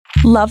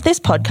Love this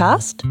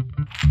podcast?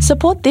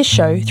 Support this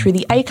show through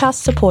the Acast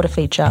supporter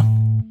feature.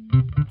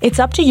 It's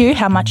up to you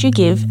how much you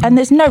give, and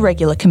there's no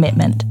regular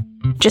commitment.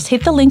 Just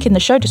hit the link in the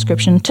show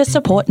description to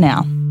support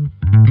now.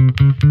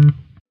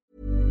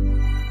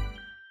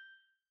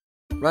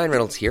 Ryan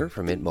Reynolds here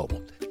from Mint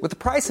Mobile. With the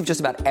price of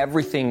just about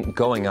everything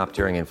going up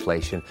during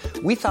inflation,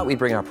 we thought we'd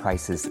bring our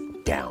prices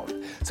down.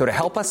 So to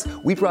help us,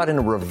 we brought in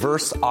a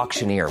reverse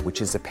auctioneer, which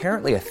is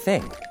apparently a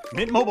thing.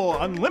 Mint Mobile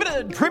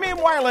Unlimited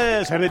Premium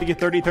Wireless. How to get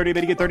 30, 30,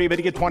 bit to get 30, bit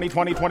to get 20,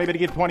 20, 20, bit to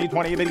get 20,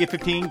 20, bit to get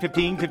 15,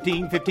 15,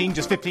 15, 15,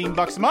 just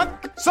 $15 a month?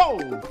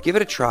 Sold! Give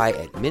it a try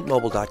at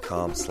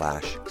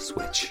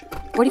mintmobile.com/switch.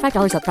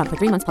 $45 up front for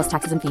 3 months plus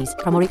taxes and fees.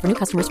 Promo rate for new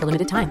customers for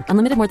limited time.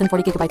 Unlimited more than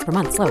 40 gigabytes per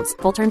month. Slows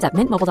full terms at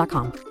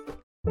mintmobile.com.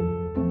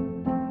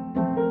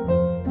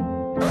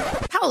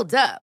 Hold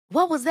up.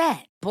 What was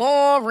that?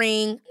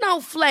 Boring. No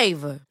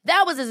flavor.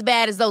 That was as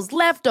bad as those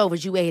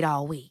leftovers you ate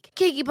all week.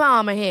 Keke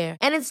Palmer here,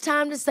 and it's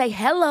time to say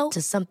hello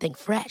to something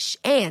fresh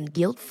and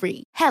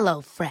guilt-free. Hello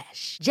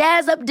Fresh.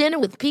 Jazz up dinner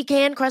with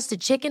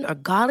pecan-crusted chicken or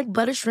garlic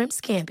butter shrimp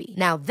scampi.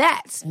 Now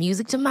that's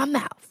music to my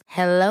mouth.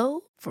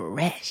 Hello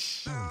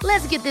Fresh.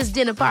 Let's get this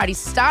dinner party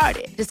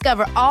started.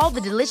 Discover all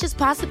the delicious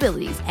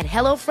possibilities at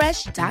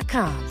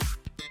hellofresh.com.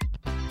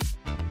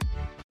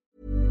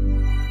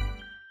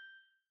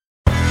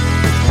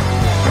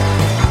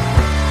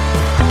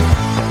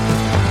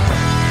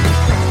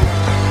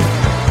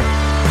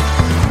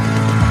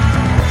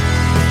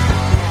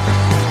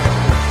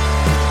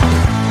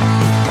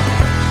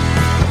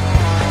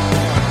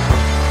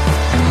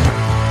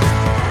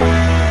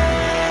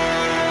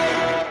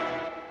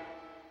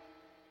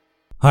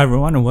 Hi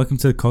everyone and welcome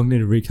to the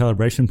Cognitive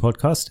Recalibration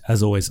Podcast.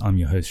 As always, I'm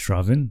your host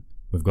Shravan.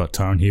 We've got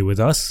Taran here with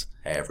us.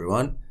 Hey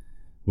everyone.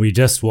 We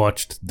just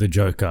watched The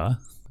Joker.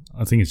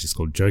 I think it's just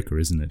called Joker,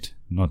 isn't it?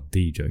 Not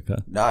The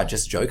Joker. Nah,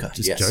 just Joker.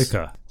 Just yes.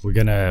 Joker. We're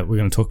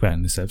gonna talk about it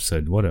in this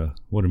episode. What a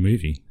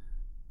movie.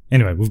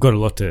 Anyway, we've got a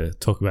lot to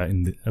talk about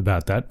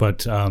about that,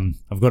 but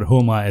I've got Who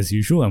Am I as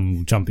usual, and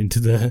we'll jump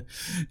into the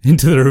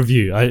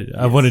review.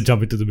 I want to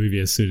jump into the movie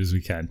as soon as we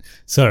can.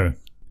 So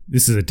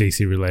this is a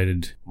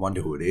DC-related...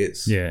 Wonder who it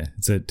is. Yeah,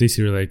 it's a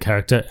DC-related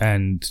character,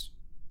 and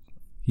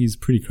he's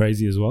pretty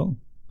crazy as well.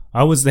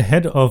 I was the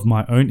head of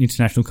my own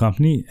international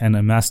company and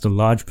amassed a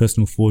large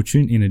personal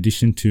fortune in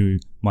addition to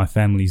my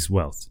family's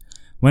wealth.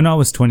 When I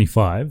was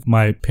 25,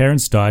 my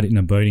parents died in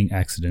a boating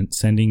accident,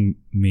 sending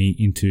me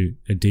into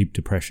a deep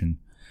depression.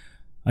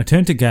 I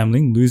turned to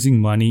gambling, losing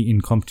money in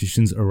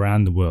competitions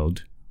around the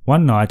world.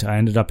 One night, I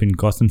ended up in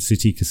Gotham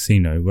City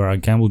Casino, where I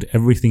gambled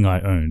everything I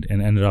owned and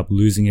ended up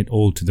losing it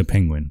all to the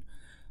Penguin.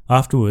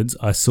 Afterwards,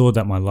 I saw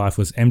that my life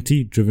was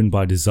empty, driven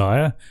by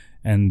desire,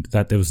 and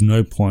that there was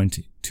no point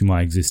to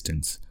my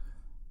existence.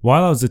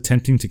 While I was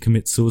attempting to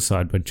commit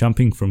suicide by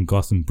jumping from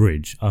Gotham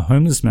Bridge, a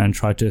homeless man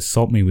tried to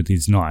assault me with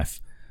his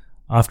knife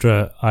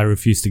after I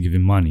refused to give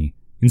him money.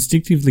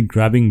 Instinctively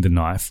grabbing the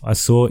knife, I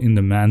saw in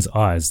the man's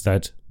eyes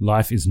that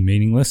life is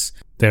meaningless,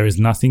 there is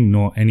nothing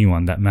nor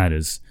anyone that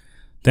matters.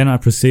 Then I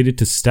proceeded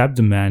to stab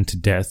the man to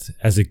death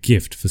as a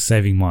gift for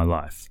saving my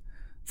life.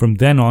 From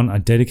then on, I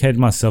dedicated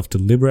myself to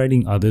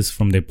liberating others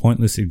from their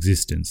pointless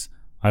existence.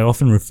 I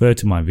often refer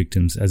to my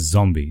victims as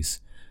zombies.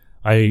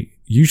 I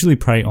usually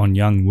prey on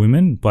young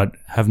women, but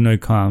have no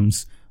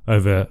qualms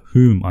over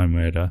whom I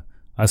murder.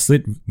 I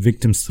slit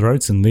victims'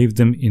 throats and leave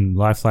them in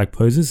lifelike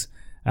poses,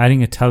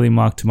 adding a tally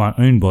mark to my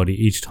own body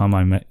each time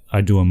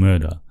I do a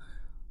murder.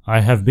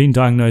 I have been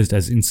diagnosed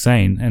as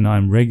insane and I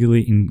am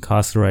regularly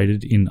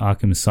incarcerated in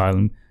Arkham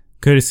Asylum,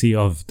 courtesy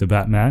of the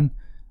Batman,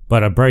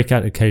 but I break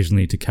out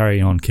occasionally to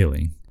carry on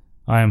killing.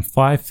 I am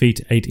 5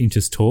 feet 8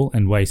 inches tall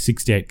and weigh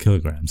 68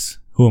 kilograms.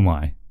 Who am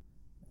I?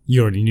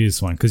 You already knew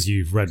this one because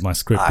you've read my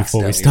script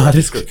before we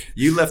started.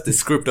 You left the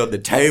script on the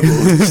table,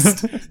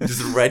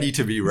 just ready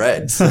to be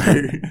read. So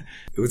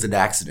it was an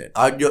accident.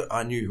 I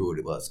knew who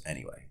it was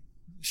anyway.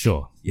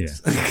 Sure.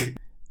 Yes. Yeah.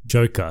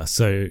 Joker.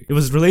 So it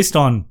was released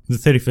on the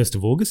 31st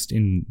of August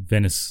in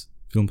Venice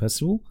Film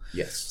Festival.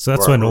 Yes. So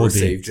that's when all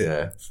received,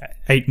 the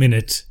 8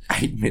 minute.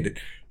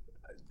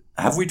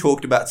 Have we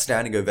talked about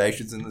standing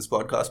ovations in this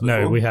podcast before?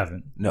 No, we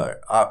haven't. No.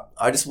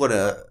 I just want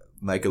to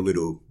make a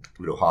little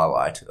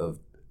highlight of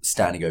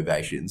standing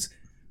ovations.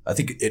 I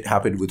think it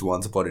happened with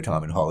Once Upon a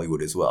Time in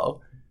Hollywood as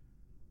well.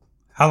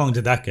 How long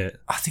did that get?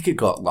 I think it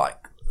got like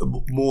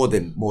more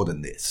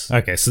than this.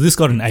 Okay, so this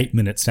got an 8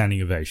 minute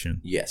standing ovation.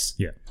 Yes.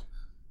 Yeah.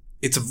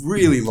 It's a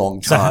really long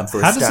time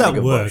for a standing ovation. How does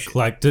that work?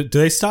 Like, do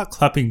they start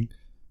clapping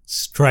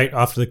straight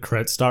after the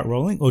credits start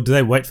rolling, or do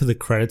they wait for the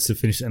credits to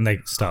finish and they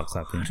start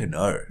clapping? I don't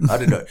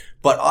know.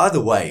 But either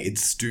way,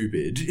 it's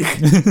stupid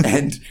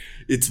and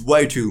it's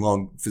way too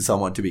long for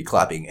someone to be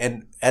clapping.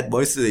 And at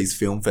most of these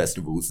film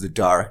festivals, the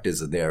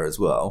directors are there as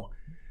well.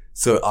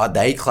 So are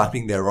they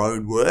clapping their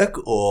own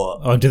work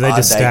or do they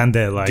just stand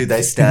there like... Do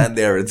they stand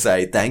there and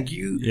say thank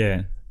you?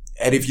 Yeah.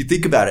 And if you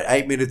think about it,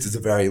 8 minutes is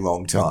a very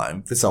long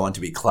time for someone to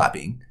be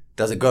clapping.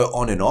 Does it go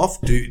on and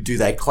off? Do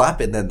they clap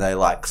and then they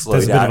like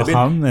slow down a bit?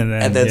 Hum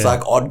and then it's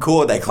like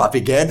encore, they clap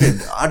again.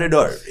 And I don't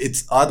know.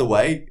 It's either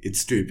way, it's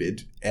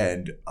stupid.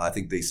 And I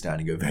think these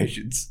standing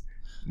ovations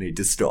need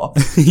to stop.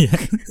 Yeah.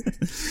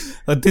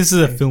 But this is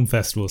a film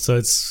festival, so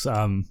it's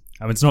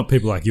it's not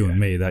people like you and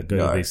me that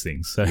go to these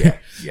things. So Yeah.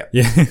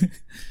 yeah.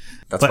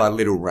 That's my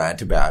little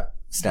rant about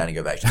standing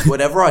ovations.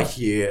 Whenever I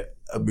hear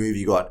a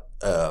movie got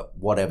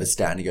whatever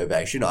standing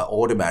ovation, I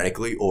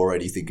automatically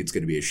already think it's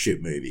going to be a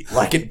shit movie.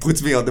 Like, it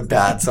puts me on the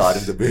bad side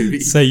of the movie.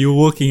 So you're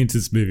walking into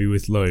this movie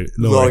with low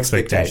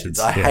expectations.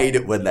 I hate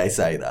it when they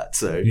say that.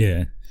 So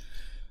yeah.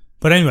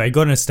 But anyway,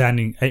 got a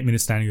 8-minute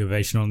standing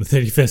ovation on the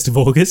 31st of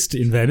August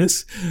in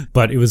Venice,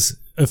 but it was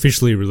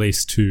officially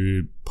released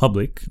to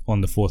public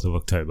on the 4th of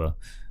October.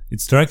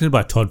 It's directed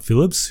by Todd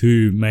Phillips,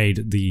 who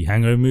made the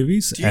Hangover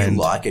movies. Do you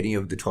like any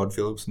of the Todd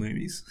Phillips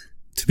movies?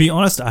 To be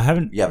honest, You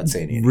haven't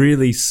seen any?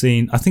 really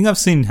seen. I think I've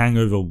seen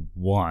Hangover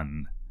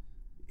 1,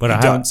 but I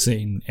haven't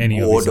seen any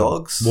of War his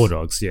Dogs? War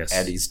Dogs, yes.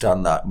 And he's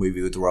done that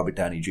movie with Robert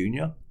Downey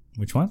Jr.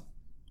 Which one?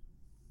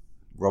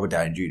 Robert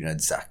Downey Jr.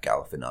 and Zach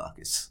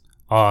Galifianakis.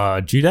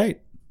 Due Date?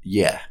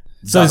 Yeah.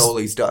 Is So that it's- all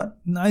he's done?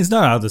 No, he's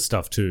done other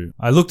stuff too.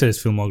 I looked at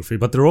his filmography,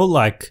 but they're all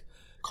like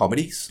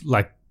Comedies?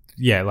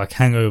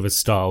 Hangover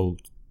style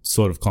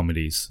sort of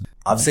comedies.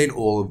 I've seen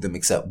all of them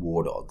except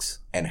War Dogs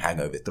and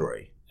Hangover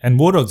 3. And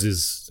War Dogs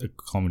is a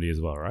comedy as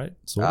well, right?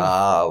 Sort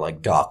of.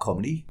 Like dark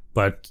comedy?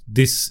 But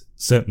this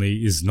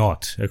certainly is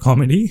not a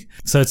comedy.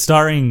 So it's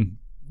starring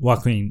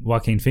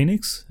Joaquin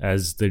Phoenix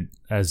as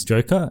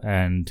Joker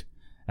and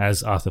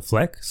as Arthur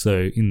Fleck.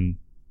 So in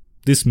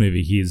this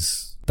movie,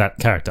 he's that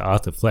character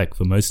Arthur Fleck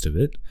for most of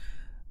it.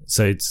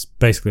 So it's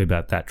basically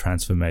about that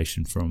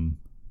transformation from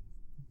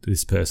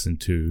this person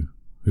to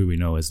who we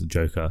know as the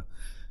Joker.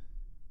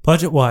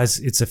 Budget-wise,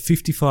 it's a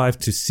 $55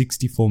 to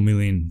 $64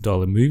 million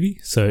movie,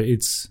 so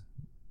it's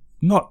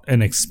not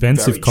an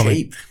expensive Very comic.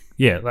 cheap.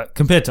 Yeah, like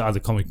compared to other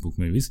comic book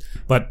movies.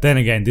 But then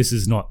again, this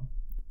is not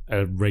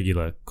a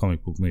regular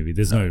comic book movie.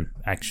 There's no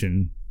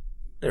action.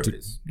 There it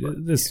is.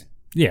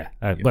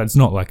 But it's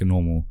not like a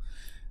normal.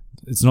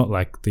 It's not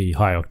like the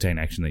high octane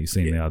action that you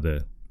see in the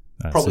other.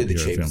 Probably the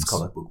superhero cheapest films.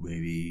 comic book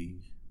movie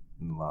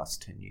in the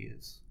last 10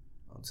 years,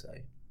 I'd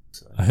say.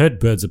 So I heard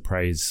Birds of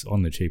Prey's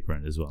on the cheaper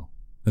end as well.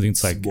 I think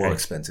it's like more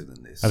expensive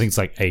than this. I think it's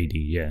like 80,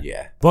 yeah.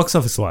 Yeah. Box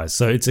office wise,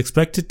 so it's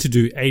expected to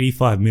do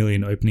 85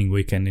 million opening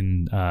weekend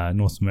in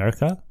North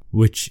America,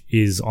 which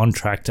is on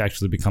track to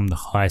actually become the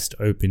highest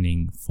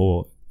opening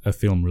for a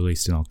film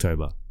released in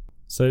October.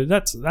 So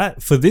that's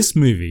that for this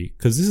movie,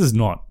 because this is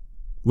not,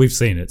 we've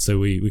seen it, so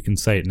we can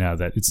say it now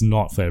that it's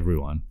not for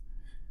everyone.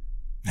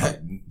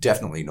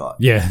 Definitely not.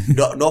 Yeah.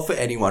 Not for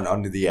anyone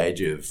under the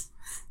age of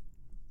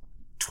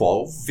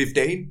 12,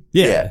 15.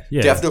 Yeah.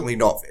 Definitely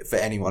not for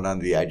anyone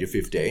under the age of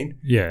 15.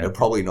 Yeah. And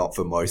probably not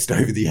for most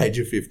over the age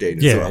of 15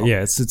 as Yeah, well.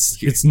 yeah.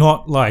 It's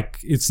not like,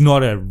 it's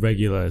not a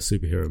regular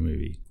superhero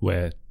movie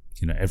where,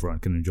 everyone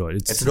can enjoy it.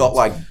 It's not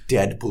like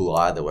Deadpool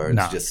either, where it's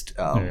No. just...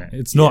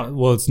 it's not,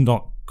 well, it's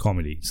not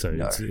comedy, so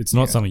No. it's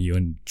not something you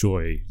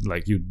enjoy,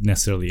 like you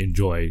necessarily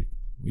enjoy,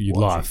 you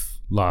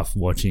laugh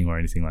watching or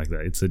anything like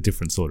that. It's a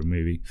different sort of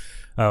movie.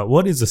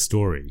 What is the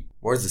story?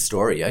 What is the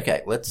story?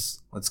 Okay,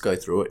 let's go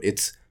through it.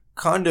 It's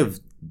kind of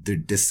the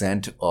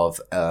descent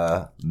of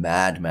a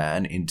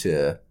madman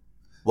into...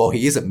 Well,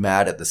 he isn't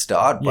mad at the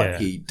start, but Yeah.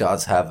 he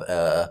does have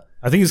a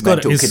I think he's got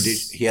mental his,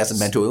 condition. He has a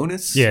mental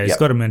illness. Yeah, he's Yep.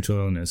 got a mental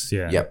illness.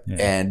 Yeah. Yep. Yeah.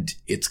 And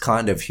it's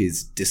kind of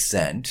his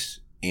descent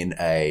in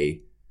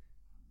a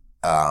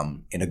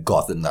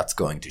Gotham that's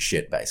going to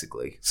shit,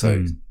 basically.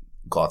 So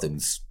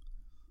Gotham's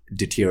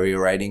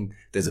deteriorating.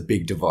 There's a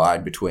big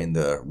divide between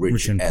the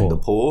rich and poor. the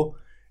poor,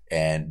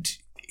 and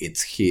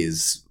it's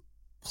his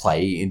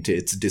play into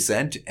its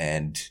descent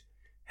and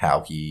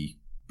how he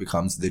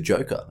becomes the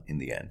Joker in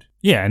the end.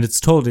 Yeah, and it's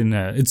told in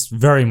it's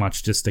very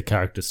much just a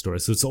character story,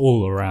 so it's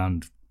all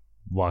around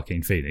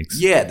Joaquin Phoenix.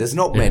 Yeah, there's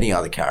not many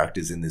other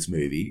characters in this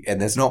movie, and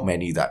there's not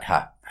many that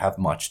have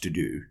much to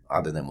do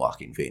other than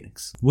Joaquin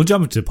Phoenix. We'll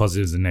jump into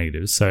positives and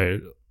negatives. So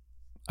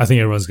I think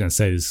everyone's going to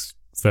say this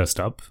first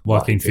up.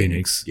 Joaquin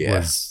Phoenix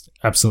was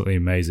absolutely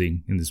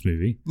amazing in this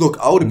movie. Look,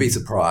 I wouldn't be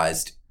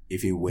surprised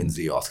if he wins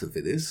the Oscar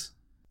for this.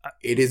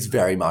 It is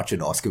very much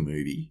an Oscar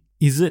movie.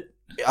 Is it?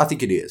 I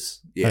think it is.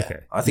 Yeah. Okay.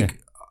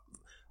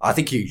 I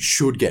think he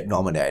should get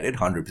nominated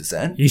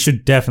 100%. He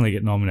should definitely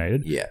get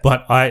nominated. Yeah.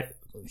 But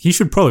he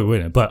should probably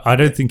win it, but I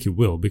don't think he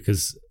will,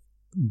 because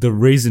the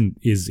reason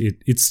is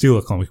it's still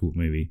a comic book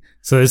movie.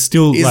 So there's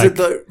still Is like... it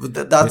though?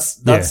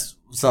 That's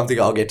something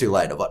I'll get to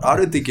later, but I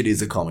don't think it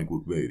is a comic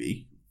book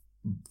movie.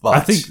 But I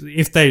think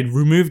if they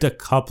removed a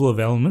couple of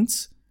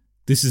elements,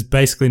 this is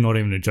basically not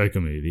even a Joker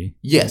movie.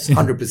 yes,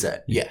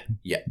 100%. Yeah.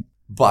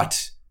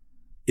 But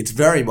it's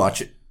very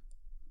much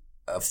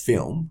a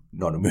film,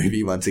 not a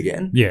movie once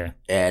again. Yeah.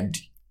 And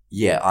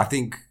yeah, I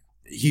think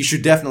he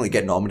should definitely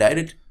get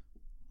nominated.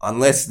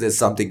 Unless there's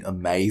something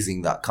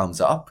amazing that comes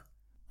up,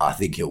 I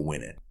think he'll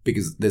win it.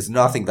 Because there's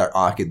nothing that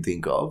I can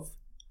think of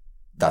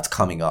that's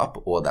coming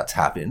up or that's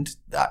happened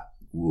that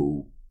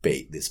will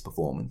beat this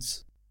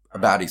performance.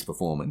 About his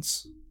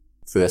performance,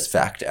 first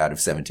fact out of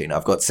 17.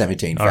 I've got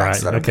 17 All facts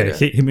right. that I'm Okay. going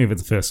to... Hit me with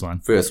the first one.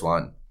 First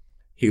one,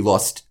 he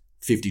lost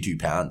 52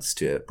 pounds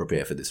to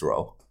prepare for this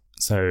role.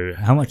 So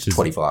how much is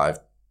 25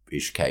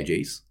 ish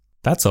kgs.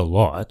 That's a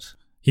lot.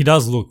 He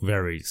does look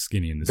very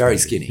skinny in this Very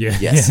movie. skinny. Yeah.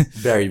 Yes. Yeah.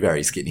 Very,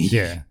 very skinny.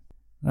 Yeah.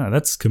 Oh,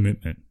 that's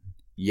commitment.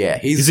 Yeah.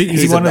 He's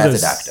Is he a one of method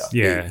those- actor.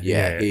 Yeah,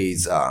 yeah.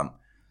 He's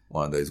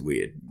one of those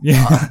weird.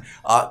 Yeah.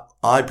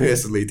 I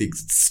personally think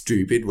it's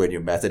stupid when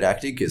you're method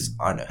acting because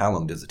I don't know, how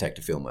long does it take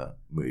to film a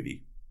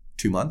movie?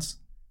 2 months?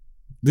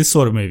 This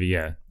sort of movie,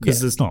 yeah. Because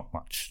Yeah. there's not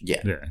much.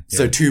 Yeah. Yeah.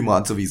 So 2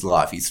 months of his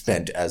life he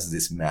spent as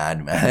this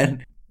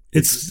madman.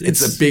 It's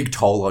It's a big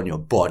toll on your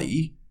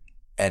body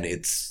and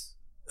it's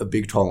a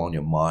big toll on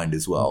your mind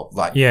as well.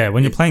 Like Yeah,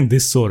 when you're playing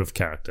this sort of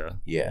character.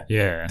 Yeah.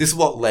 Yeah. This is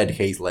what led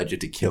Heath Ledger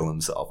to kill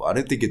himself. I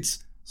don't think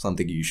it's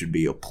something you should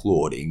be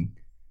applauding.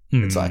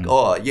 It's like,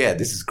 oh yeah,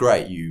 this is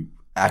great. You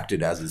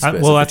acted as this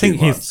person I for think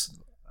 2 months.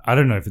 I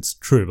don't know if it's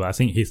true, but I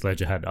think Heath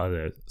Ledger had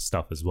other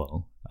stuff as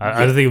well.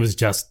 I don't think it was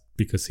just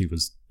because he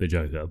was the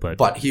Joker,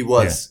 but He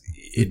was,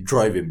 it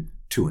drove him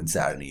to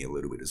insanity a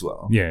little bit as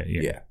well.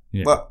 Yeah.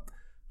 But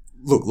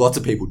look, lots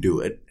of people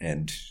do it,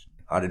 and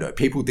I don't know.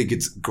 People think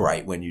it's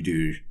great when you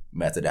do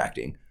method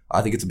acting.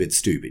 I think it's a bit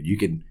stupid. You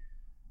can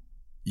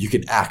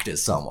act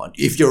as someone.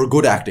 If you're a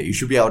good actor, you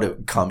should be able to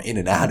come in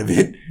and out of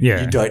it.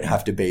 Yeah. You don't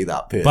have to be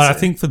that person. But I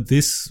think for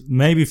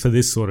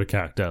this sort of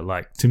character,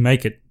 like to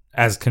make it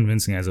as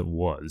convincing as it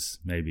was,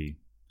 maybe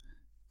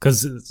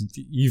because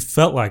you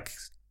felt like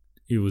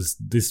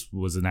this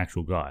was an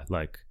actual guy,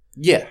 like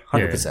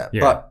 100%.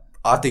 Yeah. But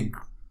I think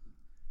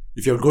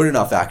if you're a good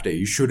enough actor,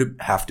 you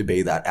shouldn't have to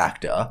be that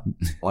actor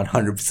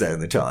 100% of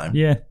the time.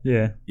 yeah,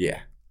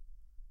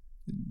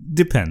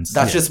 depends.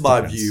 That's just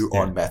my depends. view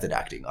on method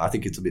acting. I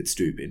think it's a bit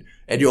stupid.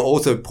 And you're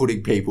also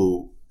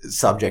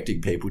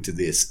subjecting people to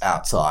this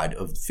outside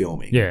of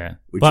filming. Yeah,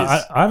 Which but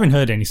is, I haven't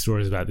heard any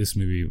stories about this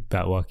movie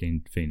about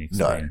Joaquin Phoenix.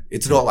 no,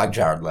 it's not like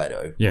Jared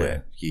Leto Yeah.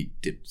 where he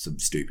did some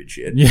stupid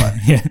shit. Yeah,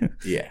 yeah. But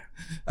yeah.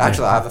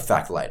 Actually, I have a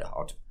fact later.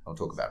 I'll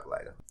talk about it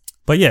later.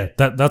 But yeah,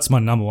 that's my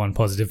number one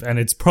positive, and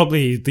it's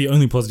probably the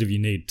only positive you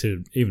need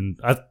to even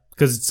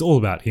because it's all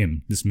about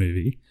him. This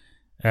movie,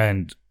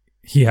 and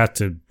he had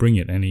to bring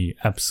it, and he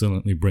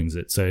absolutely brings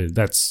it. So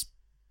that's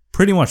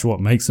pretty much what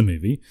makes the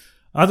movie.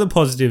 Other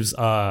positives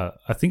are,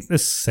 I think, the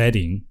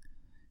setting.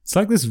 It's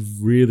like this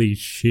really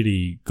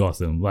shitty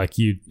Gotham. Like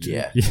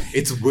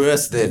It's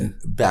worse than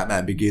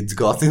Batman Begins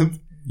Gotham.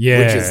 Yeah.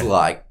 Which is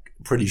like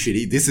pretty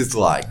shitty. This is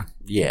like,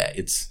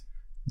 it's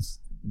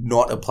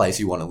not a place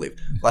you want to live.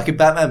 Like in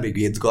Batman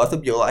Begins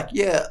Gotham, you're like,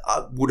 yeah,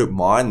 I wouldn't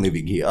mind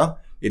living here.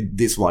 In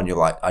this one, you're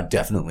like, I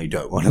definitely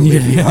don't want to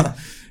live here.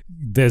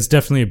 There's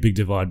definitely a big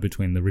divide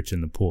between the rich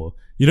and the poor.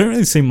 You don't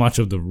really see much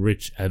of the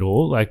rich at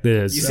all. Like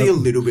there's You see a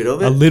little bit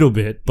of it. a little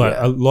bit, but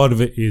Yeah. a lot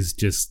of it is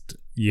just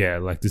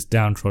like this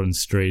downtrodden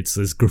streets.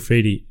 There's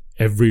graffiti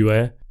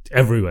everywhere,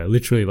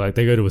 literally. Like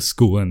they go to a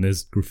school and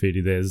there's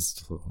graffiti.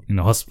 There's in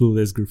a hospital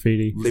there's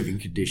graffiti. Living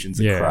conditions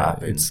are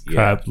crap. And, it's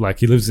crap. Like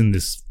he lives in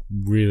this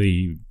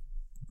really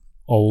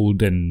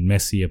old and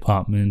messy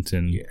apartment,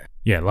 and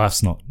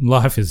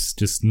life is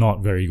just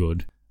not very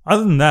good.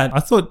 Other than that, I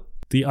thought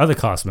the other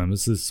cast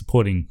members, the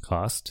supporting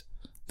cast,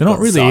 they're not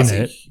really in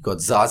it. You got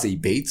Zazie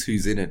Beetz,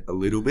 who's in it a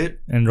little bit.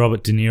 And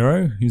Robert De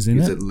Niro, who's in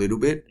Who's it. a little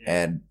bit.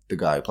 And the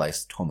guy who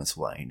plays Thomas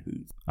Wayne,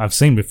 who I've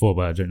seen before,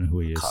 but I don't know who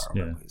he is. can't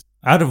remember.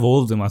 Yeah. Out of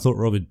all of them, I thought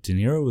Robert De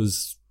Niro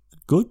was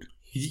good.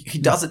 He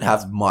doesn't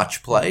have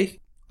much play.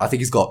 I think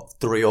he's got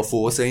 3 or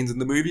 4 scenes in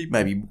the movie,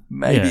 maybe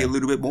Yeah. a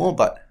little bit more,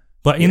 but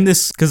In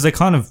this, because they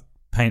kind of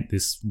paint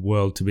this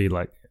world to be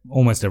like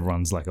almost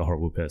everyone's like a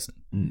horrible person.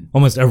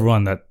 Almost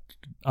everyone that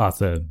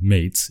Arthur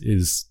meets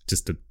is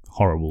just a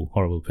horrible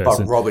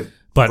person.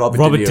 But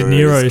Robert De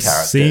Niro character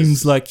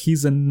seems like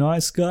he's a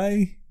nice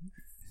guy.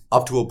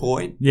 up to a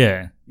point.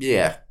 Yeah.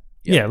 Yeah.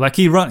 Like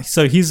he runs.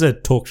 So he's a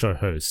talk show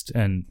host,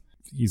 and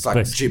he's It's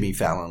like Jimmy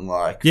Fallon,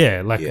 like.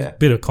 a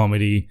bit of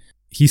comedy.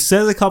 He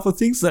says a couple of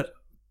things that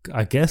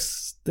I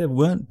guess they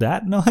weren't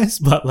that nice,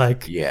 but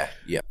like Yeah.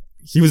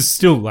 he was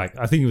still like,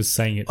 I think he was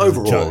saying it as a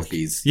Overall, joke.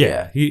 he's.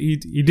 He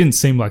didn't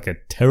seem like a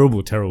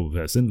terrible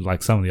person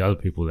like some of the other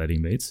people that he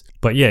meets.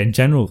 But yeah, in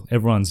general,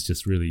 everyone's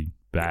just really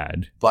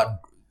bad.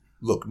 But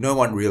look, no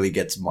one really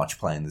gets much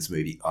play in this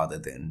movie other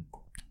than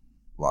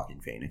Joaquin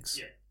Phoenix.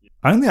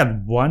 I only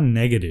had one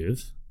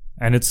negative,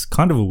 and it's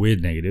kind of a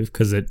weird negative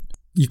because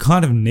you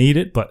kind of need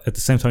it, but at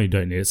the same time you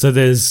don't need it. So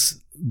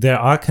there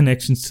are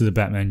connections to the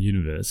Batman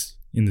universe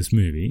in this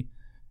movie,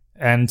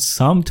 and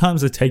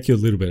sometimes they take you a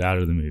little bit out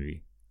of the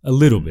movie. A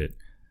little bit.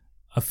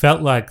 I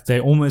felt like they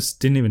almost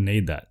didn't even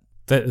need that.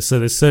 So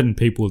there's certain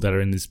people that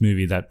are in this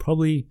movie that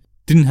probably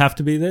didn't have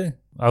to be there.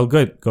 I'll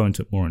go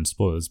into it more in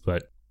spoilers,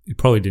 but it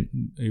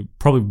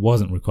probably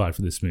wasn't required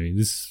for this movie.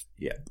 This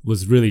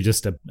was really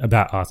just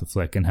about Arthur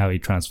Fleck and how he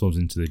transforms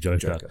into the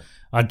Joker.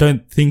 I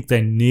don't think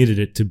they needed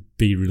it to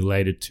be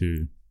related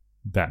to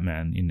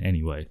Batman in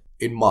any way.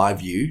 In my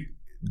view,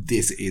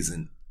 this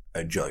isn't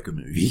a Joker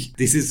movie.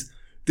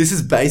 This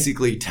is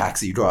basically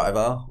Taxi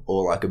Driver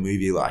or like a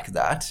movie like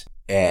that,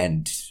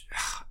 and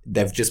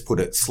they've just put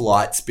a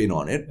slight spin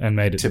on it And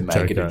made it to make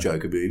Joker. it a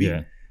Joker movie.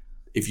 Yeah.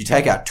 If you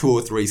take out 2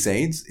 or 3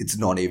 scenes, it's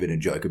not even a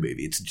Joker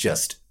movie. It's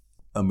just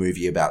a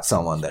movie about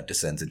someone that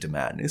descends into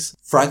madness.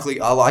 Frankly,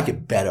 I like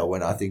it better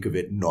when I think of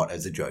it not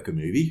as a Joker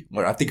movie.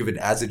 When I think of it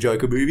as a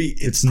Joker movie,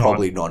 it's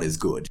probably not as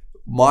good.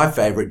 My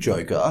favorite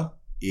Joker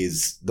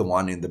is the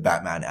one in the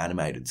Batman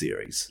animated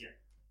series. Yeah.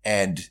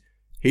 And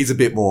he's a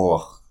bit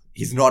more,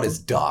 he's not as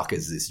dark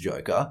as this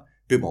Joker, a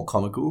bit more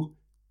comical,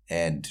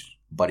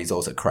 but he's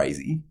also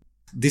crazy.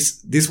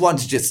 This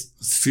one's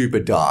just super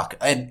dark.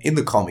 And in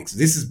the comics,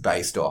 this is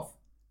based off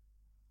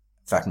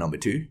fact number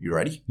 2. You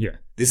ready? Yeah.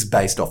 This is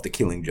based off The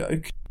Killing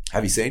Joke.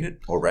 Have you seen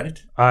it or read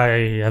it?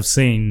 I have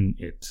seen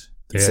it.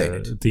 You've seen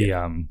it.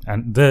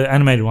 And the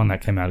animated one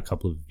that came out a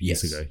couple of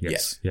years ago.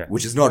 Yes. Yeah.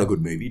 Which is not a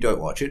good movie.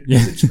 Don't watch it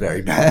because it's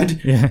very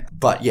bad. Yeah.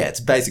 But yeah, it's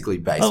basically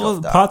based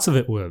off that. Parts of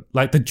it were,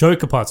 like the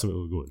Joker parts of it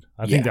were good.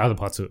 I think the other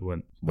parts of it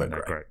weren't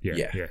that great.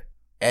 Yeah.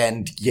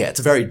 And yeah, it's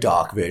a very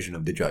dark version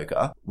of the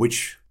Joker,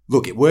 which,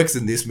 look, it works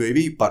in this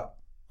movie, but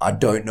I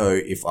don't know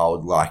if I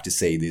would like to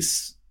see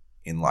this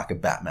in like a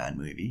Batman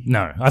movie.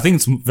 No, I think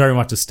it's very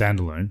much a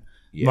standalone.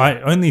 Yeah.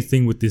 My only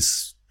thing with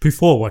this,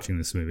 before watching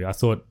this movie, I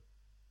thought,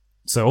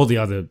 so all the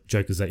other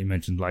Jokers that you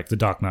mentioned, like the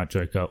Dark Knight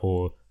Joker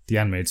or the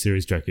animated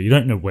series Joker, you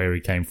don't know where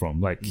he came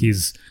from. Like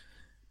his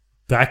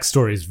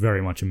backstory is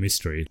very much a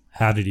mystery.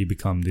 How did he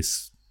become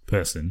this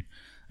person?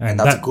 And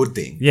that's a good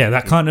thing. Yeah,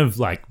 that kind of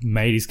like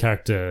made his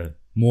character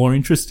more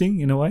interesting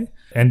in a way.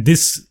 And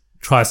this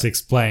tries to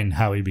explain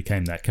how he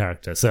became that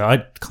character. So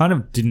I kind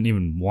of didn't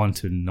even want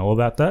to know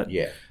about that.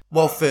 Yeah.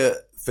 Well, for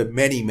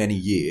many, many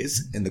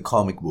years in the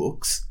comic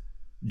books,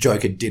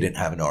 Joker didn't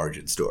have an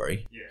origin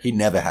story. Yeah. He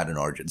never had an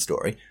origin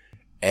story.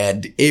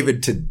 And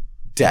even to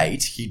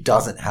date, he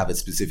doesn't have a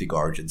specific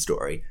origin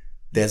story.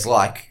 There's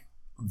like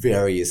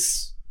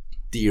various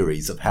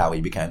theories of how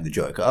he became the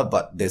Joker,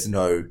 but there's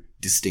no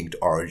distinct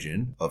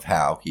origin of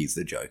how he's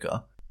the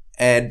Joker.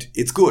 And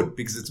it's good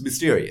because it's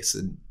mysterious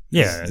and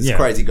he's a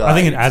crazy guy. I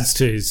think it adds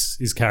to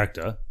his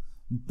character.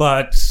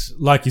 But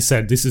like you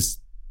said, this is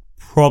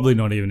probably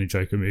not even a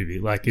Joker movie.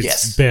 Like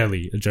it's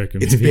barely a Joker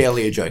movie. It's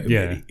barely a Joker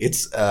movie.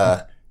 It's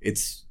a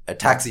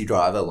Taxi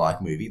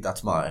Driver-like movie.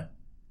 That's my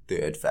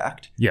third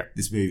fact. Yeah.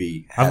 This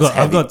movie has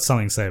I've got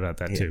something to say about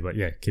that too, but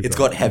it's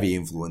got heavy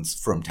influence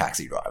from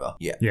Taxi Driver.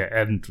 Yeah. Yeah,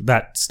 and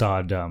that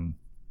starred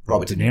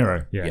Robert De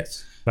Niro. Yeah.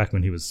 Yes. Back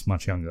when he was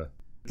much younger.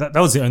 That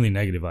was the only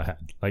negative I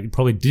had. Like, it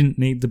probably didn't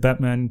need the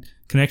Batman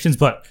connections,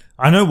 but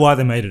I know why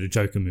they made it a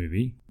Joker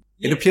movie.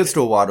 It appeals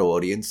to a wider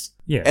audience.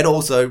 Yeah. And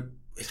also,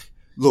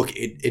 look,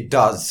 it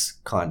does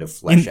kind of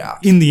flesh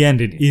out. In the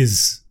end,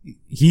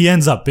 he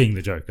ends up being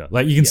the Joker.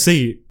 Like, you can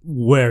see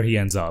where he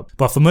ends up.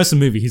 But for most of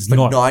the movie, he's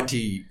not.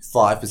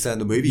 95% of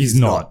the movie, he's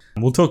not.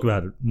 We'll talk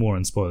about it more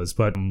in spoilers,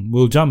 but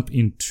we'll jump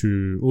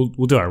into,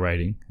 we'll do our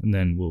rating, and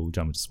then we'll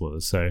jump into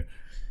spoilers. So,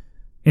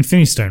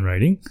 Infinity Stone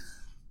rating,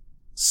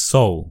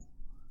 Soul.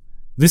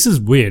 This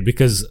is weird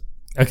because,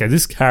 okay,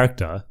 this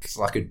character... It's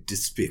like a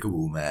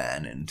despicable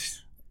man and...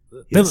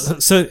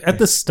 So at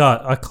the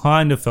start, I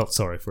kind of felt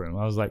sorry for him.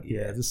 I was like,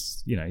 yeah,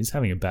 this, he's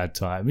having a bad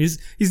time. He's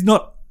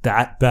not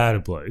that bad a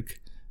bloke,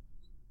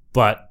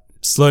 but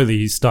slowly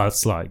he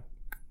starts like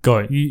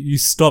going, you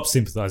stop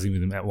sympathizing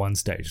with him at one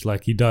stage.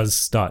 Like he does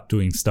start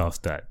doing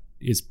stuff that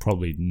is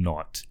probably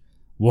not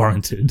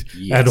warranted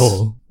at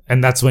all.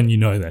 And that's when you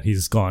know that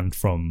he's gone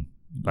from,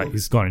 like,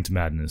 he's gone into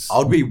madness. I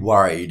would be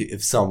worried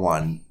if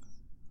someone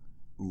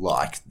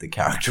liked the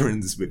character in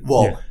this movie.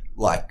 Well,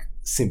 like,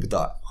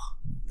 sympathize.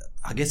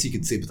 I guess you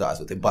can sympathize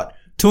with him, but...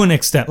 To an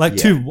extent.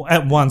 Like,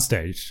 at one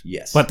stage.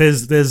 Yes. But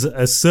there's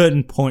a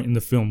certain point in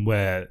the film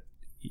where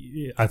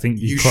I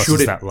think you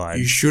crosses that line.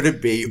 You shouldn't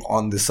be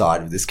on the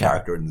side of this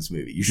character in this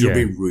movie. You shouldn't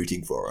be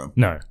rooting for him.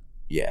 No.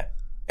 Yeah.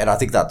 And I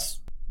think that's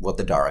what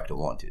the director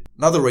wanted.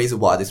 Another reason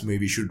why this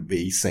movie should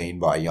be seen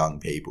by young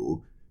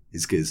people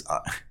is because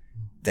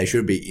they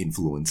should be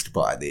influenced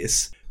by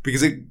this.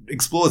 Because it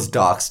explores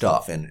dark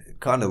stuff and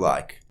kind of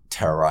like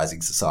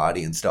terrorizing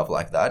society and stuff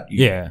like that.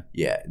 Yeah,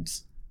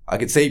 I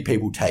could see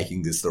people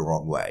taking this the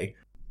wrong way.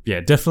 Yeah,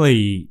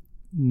 definitely.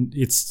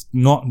 It's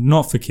not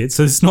for kids.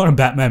 So it's not a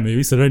Batman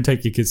movie. So don't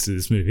take your kids to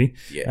this movie.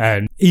 Yeah.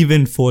 And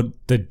even for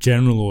the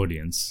general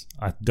audience,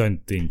 I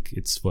don't think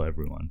it's for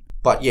everyone.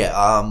 But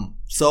yeah,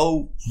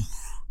 so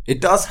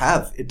it does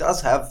have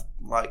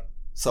like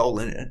soul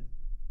in it.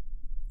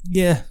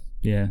 Yeah.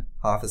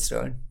 Half a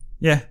stone.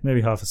 Yeah, maybe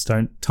half a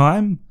stone.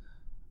 Time,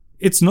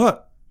 it's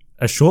not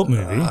a short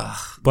movie,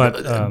 but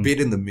a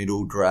bit in the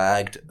middle,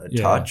 dragged a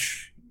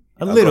touch.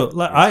 A little.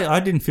 Like I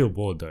didn't feel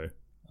bored though.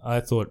 I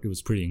thought it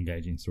was pretty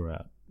engaging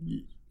throughout.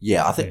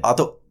 Yeah,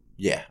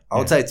 I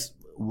would say it's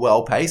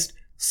well paced,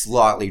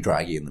 slightly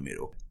draggy in the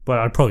middle. But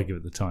I'd probably give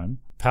it the time.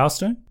 Power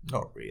Stone?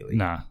 Not really.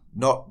 Nah.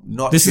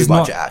 Not this too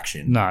much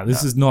action. Nah,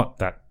 this is not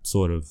that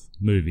sort of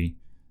movie.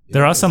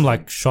 There are some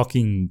like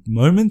shocking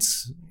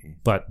moments,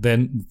 but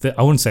then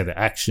I wouldn't say the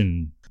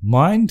action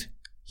mind.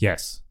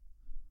 Yes.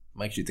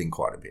 Makes you think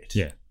quite a bit.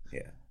 Yeah.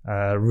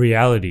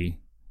 Reality.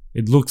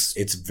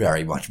 It's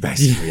very much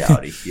based in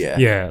reality. Yeah.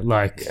 Yeah,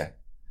 like... Yeah.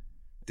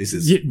 This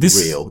is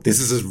real. This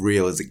is as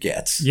real as it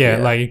gets. Yeah,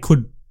 like it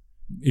could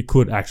it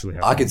could actually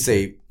happen. I can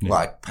see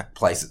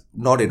places,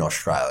 not in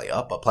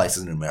Australia, but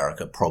places in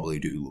America probably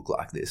do look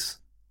like this.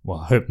 Well,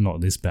 I hope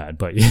not this bad,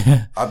 but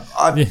yeah.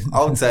 I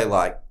would say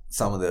like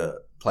some of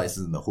the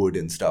places in the hood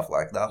and stuff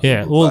like that.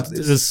 Yeah, look well, like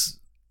this.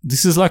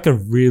 this is like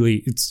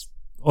it's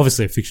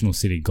obviously a fictional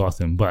city,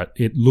 Gotham, but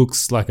it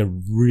looks like a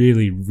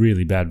really,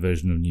 really bad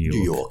version of New York.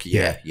 New York,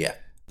 yeah.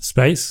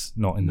 Space,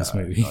 not in this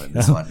movie. Not in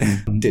this one.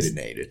 Didn't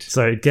need it.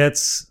 So it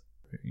gets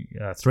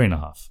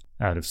 3.5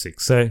 out of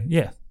 6. So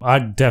yeah,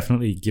 I'd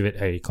definitely give it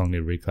a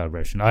cognitive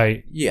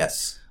recalibration.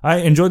 Yes. I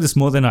enjoyed this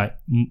more than I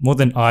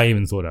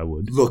even thought I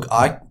would. Look,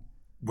 I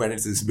went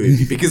into this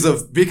movie because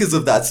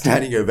of that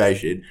standing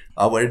ovation.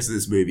 I went into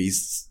this movie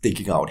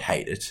thinking I would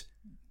hate it.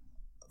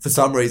 For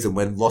some reason,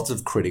 when lots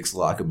of critics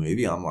like a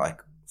movie, I'm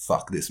like,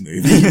 fuck this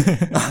movie.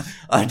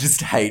 I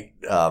just hate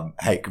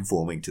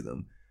conforming to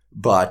them.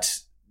 But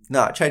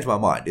no, I changed my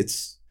mind.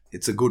 It's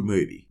a good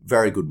movie.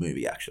 Very good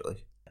movie,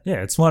 actually.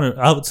 Yeah,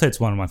 I would say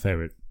it's one of my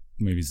favorite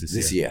movies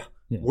this year.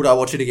 Yeah. Would I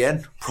watch it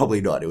again?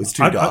 Probably not. It was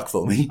too dark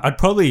for me.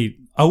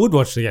 I would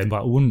watch it again,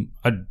 but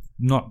I'd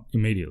not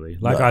immediately.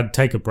 Like, No. I'd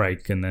take a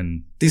break and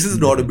then... This is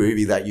not a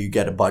movie that you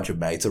get a bunch of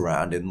mates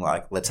around and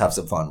like, let's have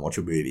some fun, watch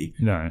a movie.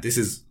 No. This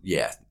is,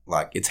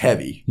 like, it's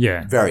heavy.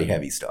 Yeah. Very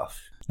heavy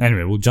stuff.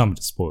 Anyway, we'll jump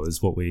into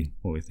spoilers, what we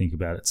think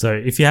about it. So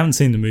if you haven't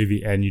seen the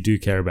movie and you do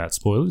care about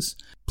spoilers,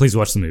 please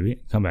watch the movie.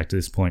 Come back to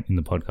this point in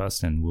the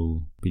podcast and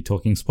we'll be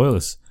talking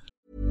spoilers.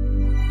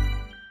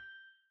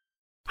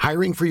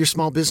 Hiring for your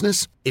small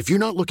business? If you're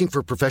not looking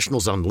for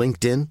professionals on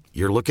LinkedIn,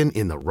 you're looking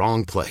in the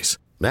wrong place.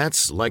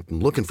 That's like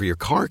looking for your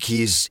car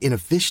keys in a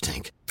fish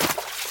tank.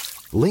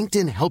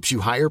 LinkedIn helps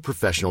you hire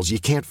professionals you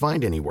can't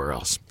find anywhere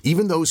else,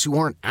 even those who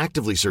aren't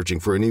actively searching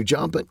for a new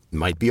job but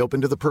might be open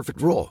to the perfect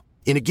role.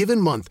 In a given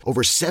month,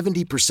 over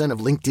 70% of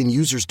LinkedIn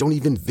users don't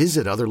even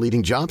visit other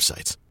leading job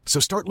sites. So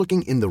start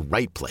looking in the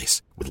right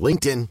place. With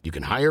LinkedIn, you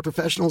can hire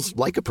professionals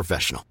like a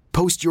professional.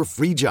 Post your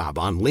free job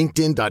on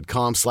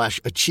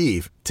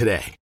linkedin.com/achieve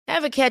today.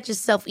 Ever catch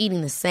yourself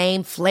eating the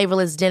same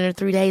flavorless dinner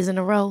 3 days in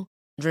a row?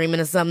 Dreaming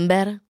of something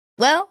better?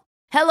 Well,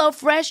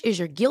 HelloFresh is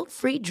your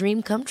guilt-free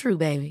dream come true,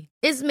 baby.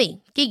 It's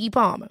me, Keke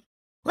Palmer.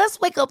 Let's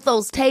wake up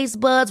those taste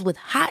buds with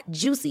hot,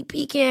 juicy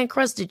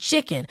pecan-crusted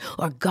chicken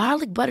or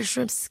garlic butter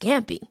shrimp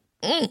scampi.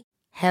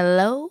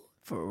 Hello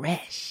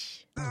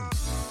Fresh.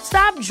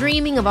 Stop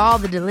dreaming of all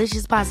the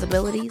delicious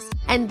possibilities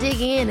and dig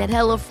in at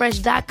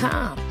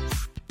HelloFresh.com.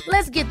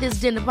 Let's get this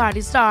dinner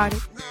party started.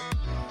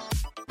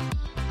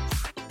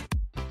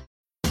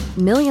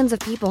 Millions of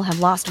people have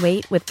lost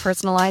weight with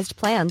personalized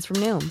plans from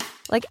Noom.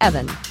 Like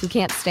Evan, who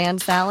can't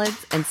stand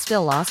salads and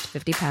still lost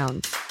 50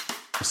 pounds.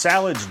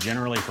 Salads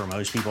generally for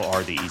most people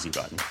are the easy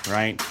button,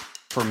 right?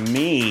 For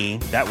me,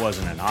 that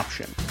wasn't an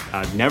option.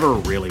 I never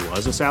really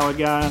was a salad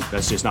guy.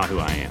 That's just not who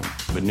I am.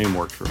 But Noom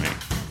worked for me.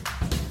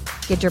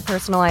 Get your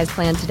personalized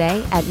plan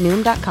today at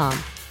Noom.com.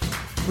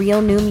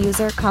 Real Noom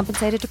user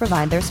compensated to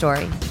provide their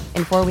story.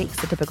 In 4 weeks,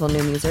 the typical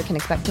Noom user can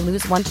expect to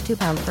lose 1 to 2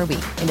 pounds per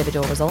week.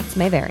 Individual results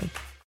may vary.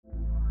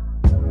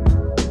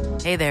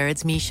 Hey there,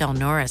 it's Michelle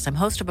Norris. I'm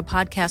host of a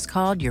podcast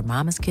called Your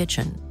Mama's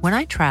Kitchen. When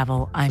I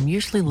travel, I'm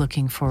usually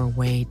looking for a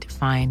way to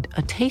find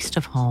a taste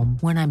of home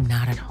when I'm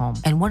not at home.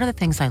 And one of the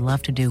things I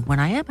love to do when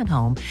I am at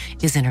home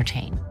is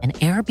entertain. And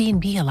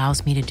Airbnb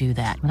allows me to do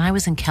that. When I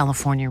was in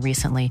California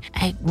recently,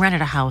 I rented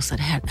a house that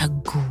had a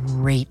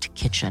great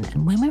kitchen.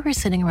 And when we were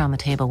sitting around the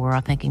table, we were all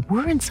thinking,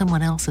 we're in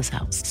someone else's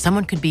house.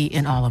 Someone could be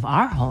in all of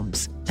our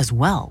homes as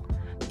well.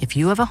 If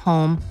you have a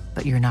home,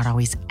 but you're not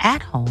always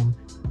at home,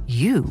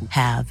 you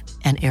have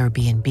an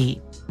Airbnb.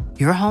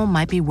 Your home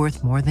might be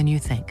worth more than you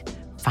think.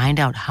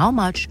 Find out how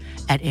much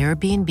at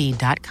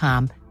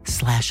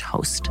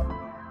airbnb.com/host.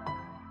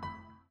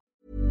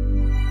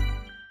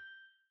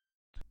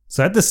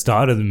 So at the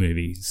start of the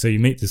movie, so you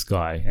meet this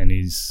guy and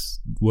he's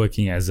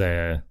working as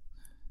a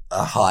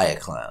hire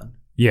clown.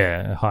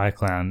 Yeah, a hire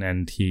clown,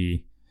 and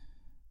he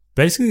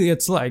basically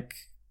gets like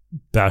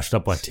bashed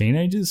up by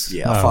teenagers.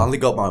 Yeah, I finally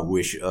got my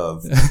wish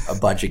of a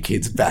bunch of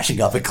kids bashing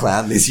up a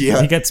clown this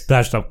year. He gets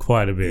bashed up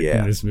quite a bit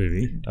in this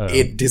movie.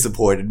 It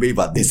disappointed me,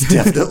 but this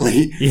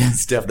definitely,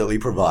 it's definitely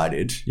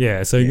provided.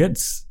 Yeah, so he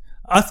gets...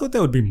 I thought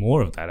there would be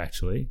more of that,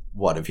 actually.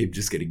 What, of him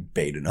just getting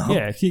beaten up?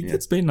 Yeah, he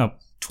gets beaten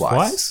up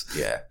twice.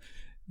 Yeah.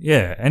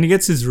 Yeah, and he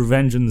gets his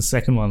revenge in the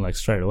second one like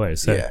straight away.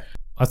 So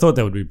I thought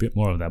there would be a bit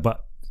more of that,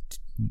 but...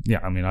 Yeah,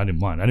 I mean, I didn't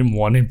mind. I didn't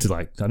want him to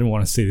I didn't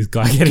want to see this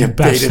guy getting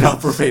bashed beaten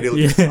up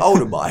repeatedly. Yeah. I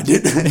wouldn't mind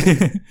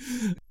it.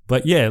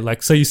 But yeah,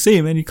 so you see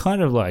him and you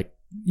kind of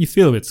you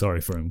feel a bit sorry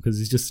for him because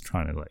he's just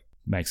trying to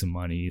make some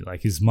money.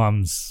 Like his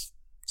mum's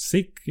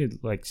sick,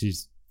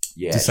 she's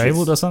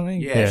disabled or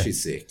something. Yeah,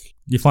 she's sick.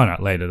 You find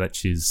out later that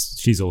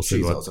she's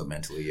also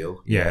mentally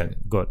ill. Yeah,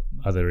 got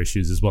other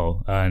issues as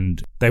well.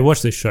 And they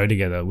watch this show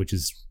together, which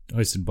is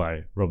hosted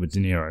by Robert De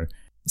Niro.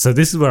 So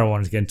this is where I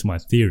wanted to get into my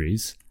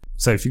theories.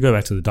 So if you go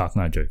back to the Dark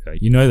Knight Joker,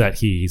 you know that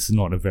he's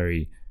not a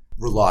very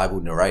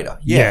reliable narrator.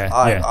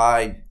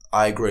 I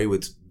agree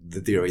with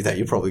the theory that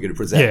you're probably going to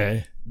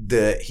present.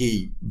 Yeah.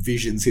 He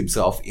visions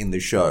himself in the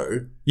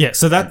show. Yeah,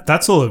 so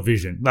that's all a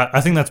vision.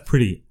 I think that's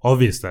pretty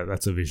obvious that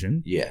that's a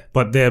vision. Yeah.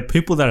 But there are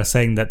people that are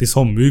saying that this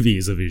whole movie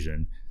is a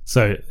vision.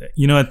 So,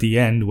 you know, at the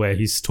end where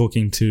he's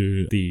talking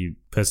to the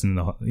person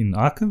in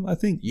Arkham, I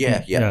think?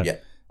 Yeah.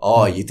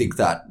 Oh, you think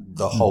that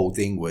the whole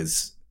thing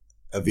was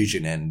a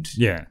vision and...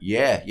 Yeah.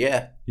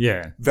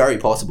 Yeah. Very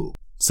possible.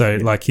 So,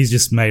 like, he's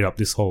just made up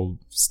this whole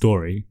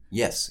story.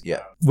 Yes,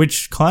 yeah.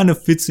 Which kind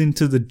of fits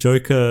into the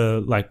Joker,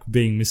 like,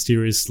 being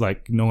mysterious,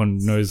 like, no one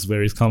knows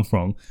where he's come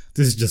from.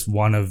 This is just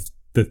one of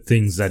the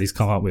things that he's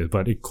come up with,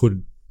 but it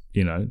could,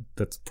 you know,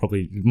 that's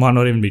probably, it might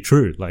not even be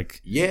true. Like,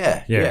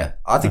 yeah.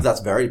 I think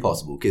that's very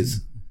possible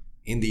because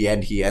in the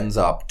end, he ends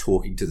up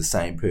talking to the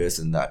same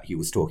person that he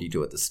was talking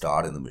to at the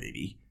start of the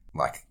movie.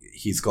 Like,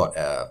 he's got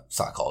a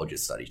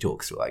psychologist that he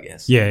talks to, I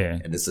guess. Yeah.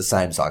 And it's the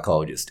same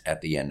psychologist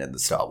at the end and the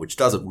start, which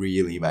doesn't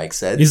really make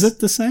sense. Is it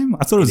the same?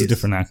 I thought it was a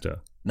different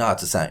actor. No,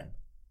 it's the same.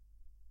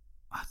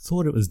 I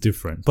thought it was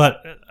different.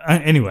 But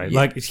anyway,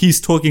 like, he's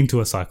talking to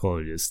a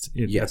psychologist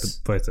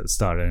both at the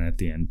start and at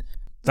the end.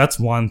 That's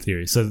one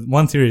theory. So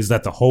one theory is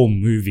that the whole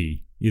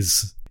movie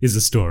is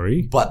a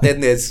story. But then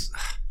there's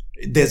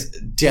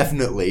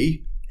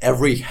definitely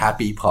every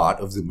happy part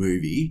of the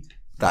movie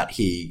that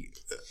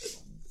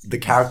the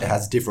character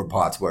has different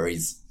parts where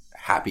he's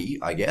happy,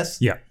 I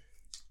guess. Yeah.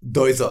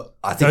 Those are,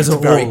 I think, it's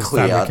very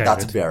clear. Fabricated.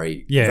 That's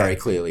very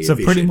clearly so a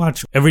vision. Pretty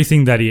much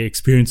everything that he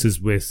experiences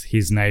with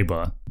his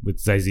neighbor,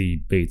 with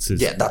Zazie Beetz,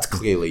 is that's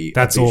clearly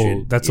that's a all.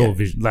 vision. That's all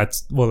vision.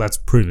 That's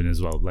proven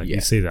as well. Like you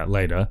see that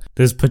later.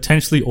 There's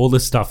potentially all the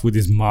stuff with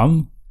his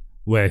mum,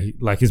 where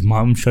his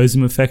mum shows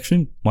him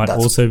affection, might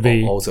That's also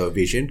be also a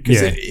vision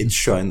because it's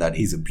shown that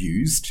he's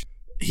abused.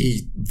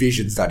 He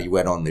visions that he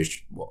went on this.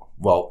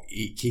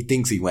 He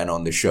thinks he went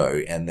on the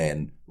show, and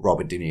then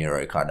Robert De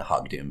Niro kind of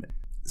hugged him,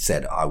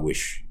 said, "I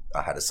wish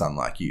I had a son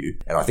like you,"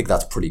 and I think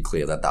that's pretty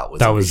clear that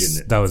was a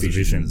vision. That was a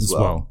vision as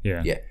well.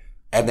 Yeah.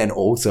 And then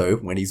also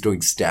when he's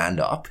doing stand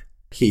up,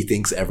 he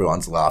thinks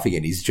everyone's laughing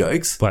at his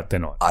jokes, but they're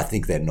not. I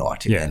think they're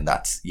not, and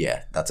that's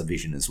a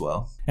vision as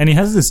well. And he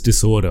has this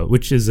disorder,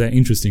 which is an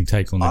interesting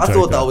take on the Joker. I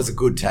thought that was a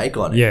good take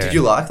on it. Yeah. Did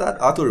you like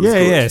that? I thought it was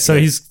good. Yeah. So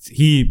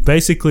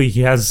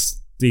he has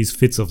these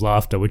fits of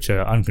laughter which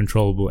are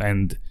uncontrollable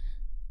and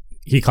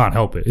he can't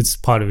help it. It's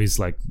part of his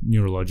like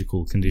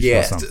neurological condition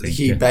or something.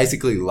 He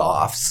basically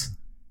laughs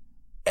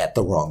at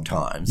the wrong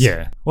times.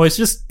 Yeah. Well, it's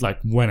just like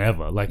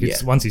whenever. Like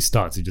it's once he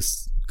starts, he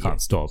just can't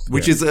stop.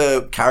 Which is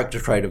a character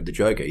trait of the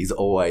Joker. He's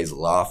always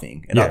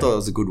laughing. And I thought it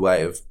was a good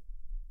way of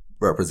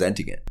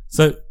representing it.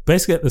 So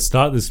basically at the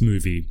start of this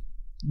movie,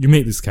 you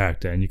meet this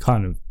character and you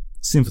kind of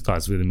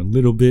sympathize with him a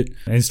little bit.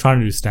 And he's trying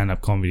to do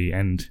stand-up comedy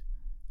and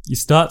you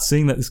start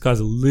seeing that this guy's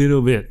a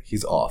little bit...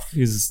 He's off.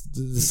 There's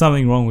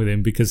something wrong with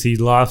him because he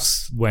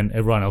laughs when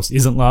everyone else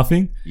isn't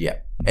laughing. Yeah.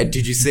 And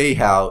did you see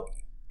how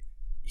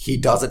he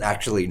doesn't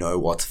actually know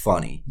what's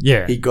funny?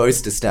 Yeah. He goes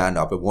to stand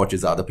up and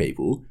watches other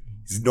people.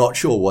 He's not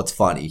sure what's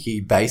funny.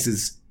 He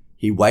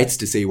waits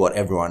to see what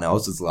everyone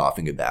else is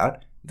laughing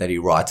about. Then he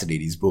writes it in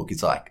his book.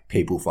 He's like,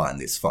 people find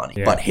this funny.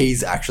 Yeah. But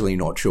he's actually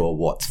not sure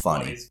what's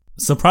funny.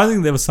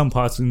 Surprisingly, there were some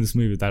parts in this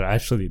movie that I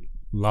actually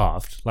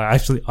laughed. I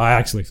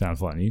actually found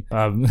funny.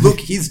 Look,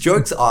 his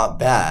jokes aren't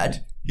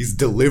bad. His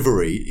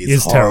delivery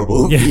is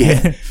horrible. Terrible.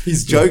 Yeah.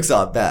 His jokes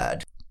aren't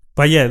bad.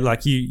 But yeah,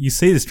 like you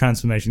see this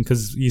transformation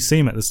because you see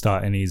him at the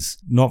start and he's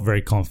not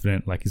very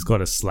confident. Like he's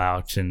got a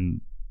slouch and,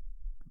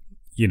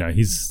 you know,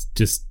 he's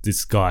just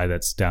this guy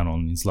that's down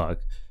on his luck.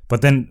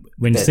 But then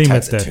when you see him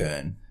at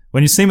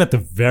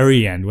the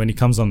very end, when he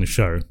comes on the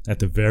show at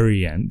the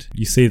very end,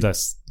 you see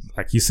this.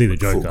 Like, you see the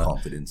Joker. Full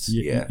confidence,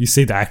 You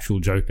see the actual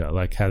Joker,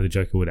 like how the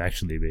Joker would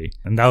actually be.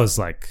 And that was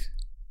like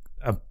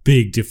a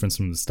big difference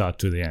from the start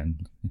to the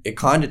end. It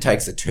kind of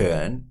takes a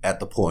turn at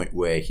the point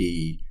where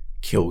he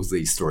kills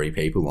these 3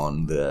 people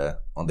on the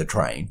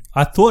train.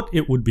 I thought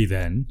it would be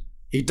then.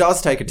 It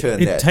does take a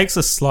turn there.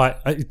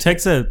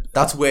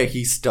 That's where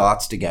he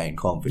starts to gain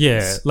confidence.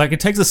 Yeah, like it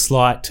takes a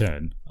slight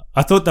turn.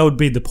 I thought that would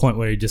be the point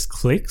where he just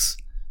clicks,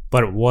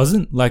 but it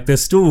wasn't. Like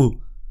there's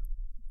still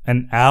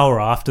an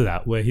hour after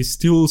that where he's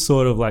still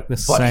sort of like the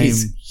same. But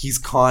he's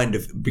kind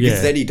of,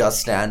 because then he does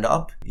stand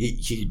up.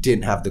 He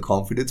didn't have the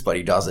confidence, but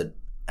he does it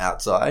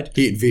outside.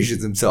 He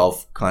envisions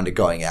himself kind of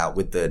going out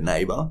with the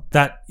neighbor.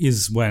 That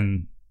is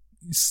when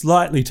he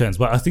slightly turns.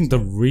 But I think the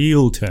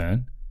real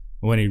turn,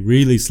 when he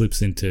really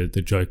slips into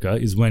the Joker,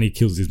 is when he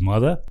kills his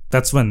mother.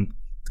 That's when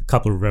a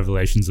couple of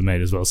revelations are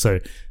made as well.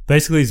 So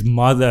basically his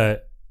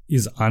mother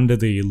is under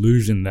the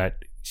illusion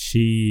that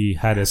she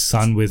had a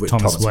son with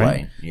Thomas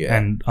Wayne. Yeah.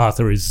 And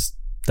Arthur is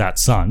that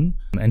son.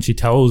 And she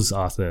tells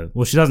Arthur,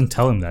 well, she doesn't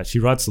tell him that. She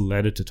writes a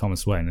letter to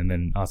Thomas Wayne and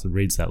then Arthur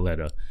reads that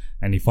letter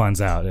and he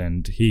finds out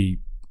and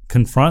he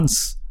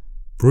confronts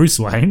Bruce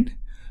Wayne.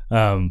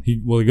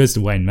 He goes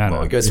to Wayne Manor.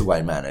 Well, he goes to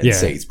Wayne Manor and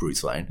sees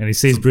Bruce Wayne. And he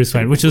sees Bruce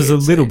Wayne, which is a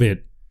little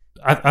bit...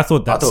 I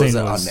thought that scene was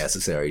an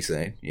unnecessary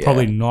scene. Yeah.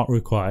 Probably not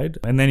required.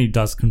 And then he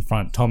does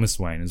confront Thomas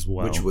Wayne as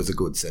well. Which was a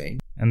good scene.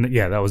 And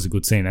that was a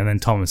good scene. And then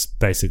Thomas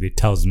basically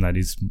tells him that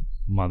his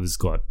mother's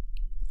got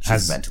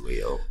She's mentally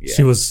ill.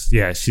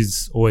 Yeah.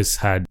 She's always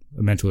had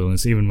a mental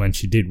illness, even when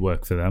she did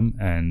work for them,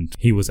 and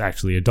he was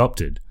actually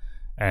adopted,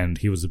 and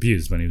he was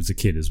abused when he was a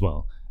kid as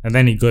well. And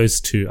then he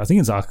goes to, I think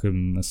it's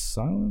Arkham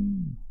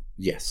Asylum?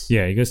 Yes.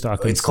 Yeah, he goes to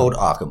Arkham. It's called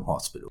Arkham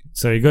Hospital.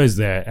 So he goes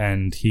there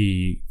and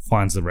he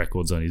finds the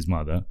records on his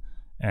mother,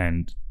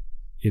 and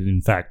it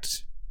in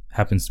fact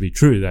happens to be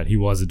true that he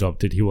was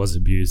adopted, he was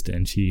abused,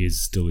 and she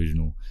is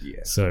delusional. Yeah.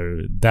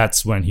 So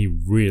that's when he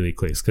really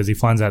clicks, because he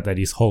finds out that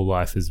his whole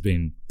life has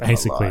been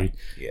basically,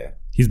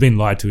 he's been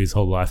lied to his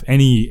whole life.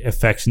 Any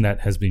affection that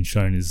has been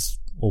shown is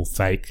all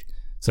fake.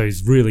 So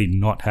he's really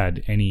not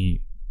had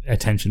any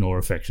attention or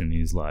affection in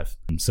his life.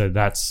 So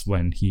that's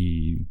when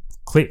he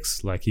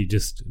clicks. Like he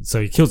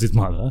kills his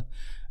mother,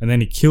 and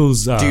then he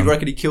kills. Do you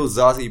reckon he kills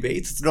Zazie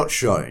Beetz? It's not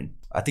shown.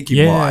 I think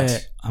he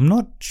might. I'm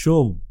not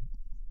sure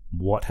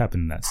what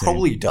happened in that scene.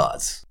 Probably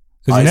does.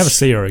 Because you never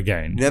see her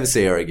again. Never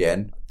see her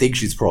again. Think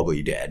she's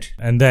probably dead.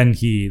 And then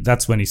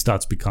that's when he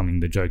starts becoming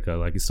the Joker.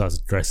 Like he starts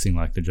dressing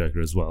like the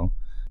Joker as well.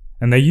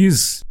 And they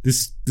use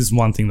this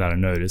one thing that I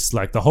noticed.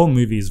 Like the whole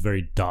movie is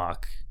very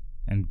dark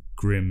and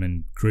grim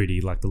and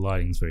gritty. Like the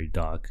lighting's very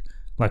dark,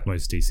 like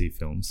most DC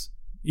films.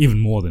 Even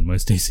more than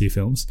most DC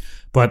films.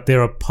 But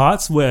there are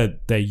parts where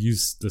they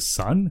use the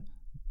sun.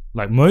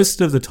 Like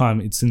most of the time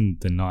it's in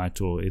the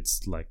night or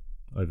it's like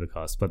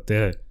overcast. But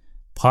there are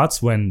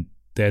parts when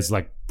there's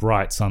like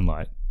bright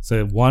sunlight.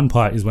 So one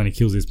part is when he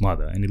kills his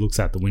mother and he looks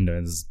out the window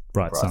and there's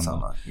bright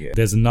sunlight. Yeah.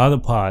 There's another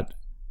part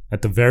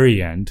at the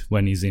very end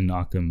when he's in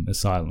Arkham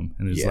Asylum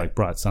and there's like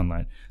bright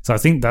sunlight. So I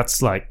think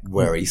that's like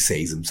where he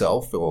sees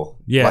himself, or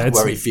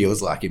where he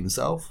feels like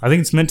himself. I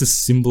think it's meant to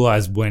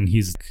symbolize when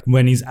he's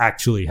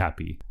actually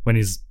happy, when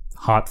he's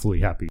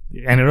heartfully happy.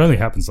 And it only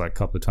happens like a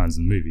couple of times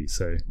in the movie.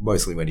 So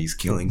mostly when he's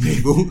killing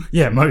people.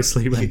 Yeah,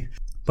 mostly when.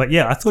 But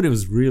yeah, I thought it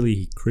was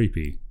really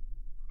creepy.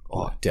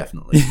 Oh,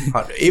 definitely.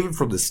 Even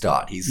from the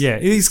start,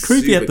 he's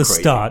creepy at the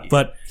start,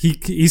 but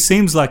he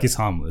seems like he's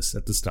harmless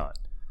at the start.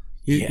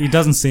 He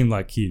doesn't seem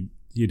like he'd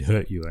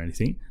hurt you or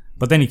anything.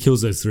 But then he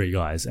kills those three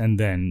guys, and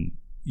then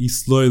you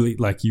slowly,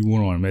 like, you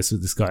wouldn't want to mess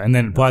with this guy. And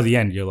then by the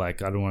end, you're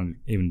like, I don't want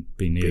to even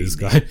be near this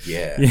guy.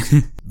 Yeah.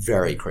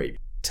 Very creepy.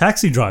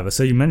 Taxi Driver.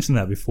 So you mentioned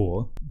that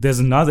before. There's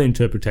another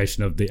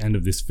interpretation of the end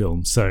of this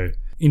film. So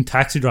in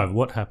Taxi Driver,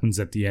 what happens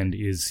at the end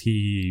is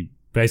he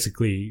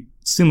basically,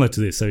 similar to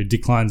this, so he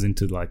declines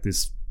into like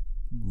this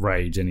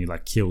rage and he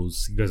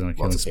goes on a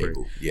killing spree.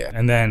 Yeah.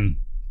 And then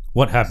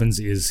what happens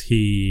is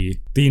the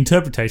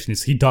interpretation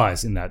is he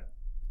dies in that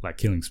like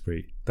killing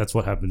spree. That's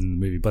what happens in the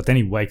movie. But then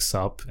he wakes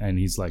up and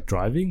he's like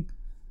driving,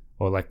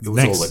 or like it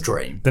was all a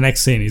dream. The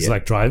next scene he's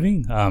like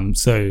driving.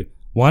 So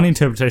one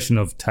interpretation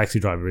of Taxi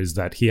Driver is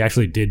that he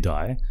actually did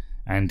die,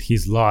 and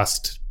his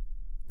last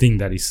thing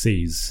that he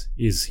sees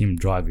is him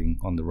driving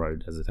on the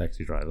road as a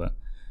taxi driver.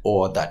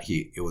 Or that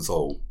it was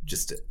all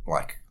just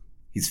like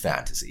his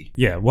fantasy.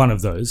 Yeah, one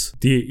of those.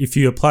 If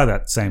you apply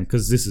that same,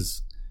 because this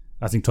is,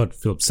 I think Todd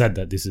Phillips said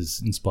that this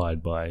is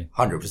inspired by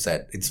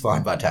 100%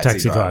 inspired by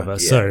Taxi Driver. Yeah.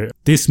 So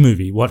this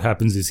movie, what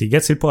happens is he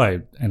gets hit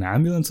by an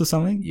ambulance or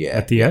something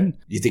at the end.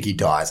 You think he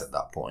dies at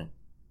that point?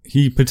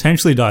 He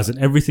potentially dies, and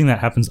everything that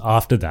happens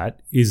after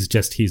that is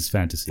just his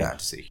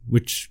fantasy.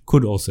 Which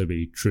could also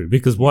be true,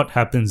 because what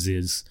happens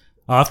is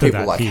after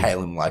people that,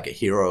 hail him like a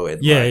hero.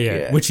 And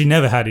which he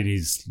never had in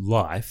his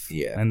life.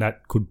 Yeah. And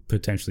that could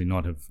potentially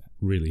not have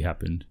really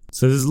happened.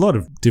 So there's a lot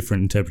of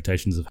different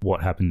interpretations of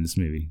what happened in this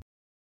movie.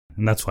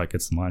 And that's why it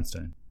gets the Mind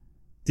Stone.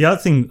 The other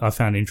thing I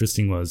found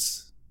interesting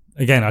was,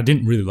 again, I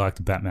didn't really like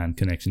the Batman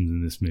connections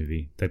in this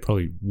movie. They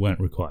probably weren't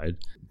required.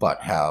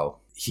 But how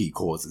he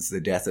causes the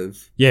death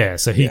of... Yeah,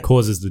 so he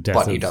causes the death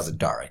But he doesn't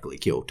directly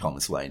kill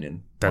Thomas Wayne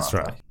and That's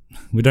Martha. right.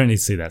 We don't need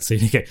to see that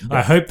scene again. Yeah.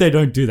 I hope they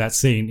don't do that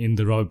scene in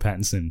the Robert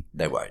Pattinson.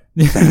 They won't.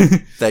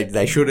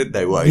 They shouldn't.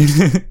 They won't.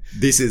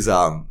 This is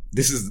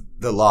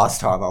the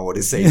last time I want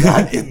to see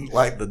that in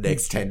like the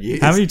next 10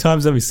 years. How many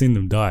times have we seen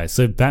them die?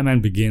 So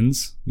Batman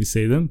Begins, we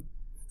see them.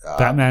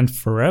 Batman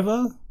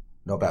Forever?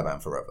 Not Batman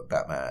Forever.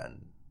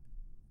 Batman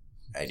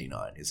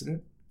 89, isn't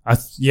it?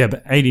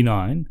 But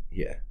 89.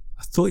 Yeah.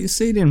 I thought you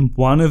see it in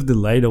one of the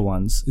later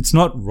ones. It's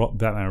not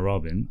Batman and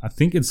Robin. I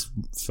think it's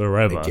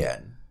Forever.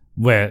 Again.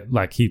 Where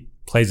like he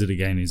plays it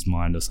again in his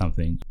mind or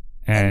something.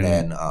 And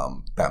then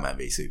Batman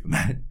v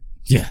Superman.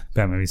 Yeah,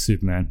 Batman v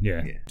Superman.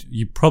 Yeah.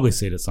 You probably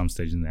see it at some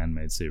stage in the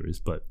animated series,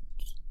 but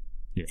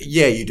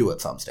yeah, you do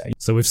at some stage.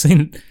 So we've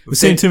seen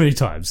it too many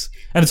times,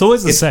 and it's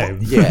always the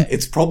same. Yeah,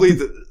 it's probably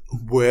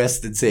worse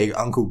than seeing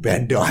Uncle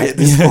Ben die at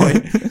this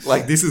point.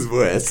 Like, this is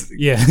worse.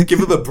 Yeah, give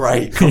him a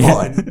break. Come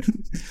on.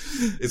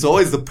 It's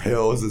always the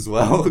pearls as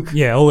well.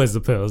 Yeah, always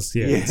the pearls.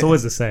 Yeah, it's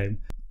always the same.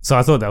 So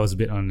I thought that was a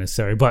bit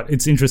unnecessary, but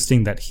it's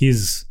interesting that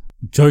his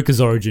Joker's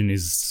origin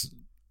is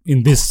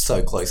in this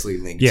so closely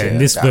linked. Yeah, to in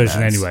this Batman's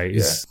version anyway,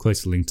 is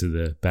closely linked to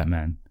the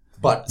Batman.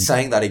 But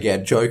saying that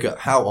again, Joker,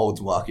 how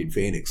old's Joaquin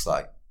Phoenix?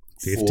 Like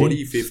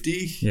 40,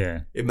 50?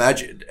 Yeah.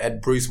 Imagine,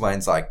 and Bruce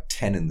Wayne's like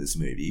 10 in this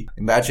movie.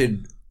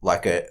 Imagine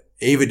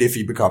even if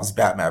he becomes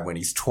Batman when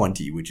he's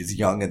 20, which is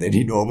younger than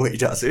he normally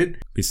does it.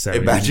 Be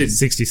 70, imagine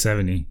 60,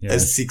 70. Yeah. a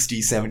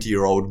 60,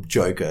 70-year-old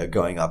Joker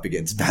going up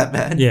against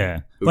Batman.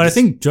 Yeah. But I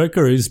think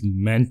Joker is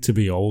meant to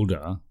be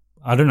older.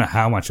 I don't know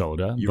how much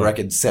older. You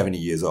reckon 70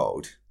 years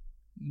old?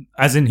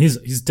 As in,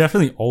 he's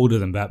definitely older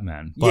than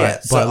Batman. By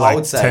I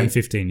would say 10,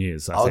 15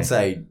 years, I would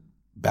say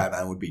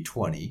Batman would be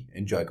 20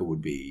 and Joker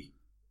would be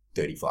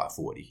 35,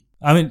 40.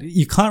 I mean,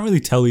 you can't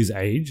really tell his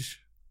age.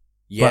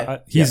 Yeah.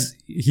 But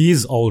he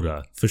is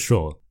older, for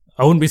sure.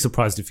 I wouldn't be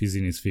surprised if he's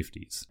in his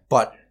 50s.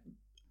 But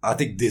I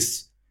think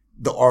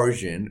the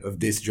origin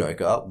of this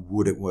Joker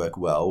wouldn't work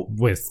well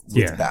with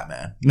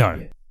Batman. No.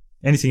 Yeah.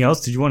 Anything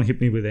else? Did you want to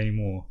hit me with any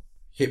more?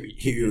 Hit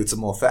you with some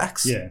more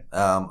facts? Yeah.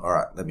 All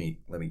right, let me.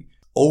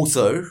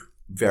 Also,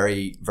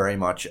 very, very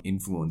much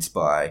influenced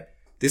by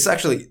this.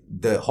 Actually,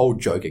 the whole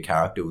Joker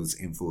character was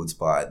influenced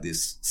by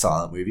this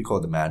silent movie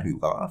called The Man Who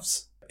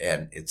Laughs.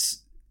 And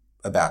it's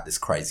about this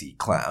crazy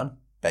clown,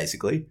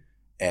 basically.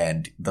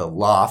 And the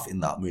laugh in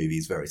that movie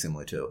is very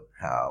similar to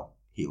how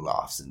he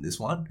laughs in this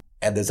one.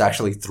 And there's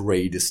actually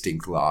 3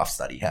 distinct laughs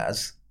that he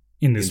has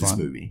in this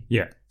movie.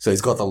 Yeah. So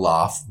he's got the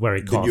laugh, where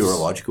he coughs. The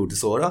neurological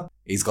disorder.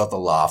 He's got the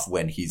laugh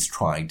when he's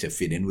trying to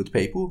fit in with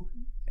people.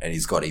 And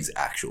he's got his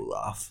actual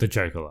laugh. The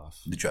Joker laugh.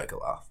 The Joker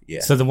laugh, yeah.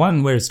 So the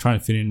one where he's trying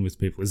to fit in with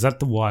people, is that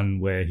the one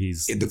where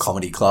he's... in the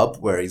comedy club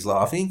where he's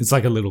laughing? It's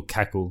like a little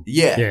cackle.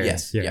 Yeah,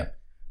 yes.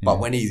 But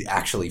when he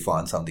actually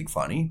finds something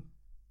funny,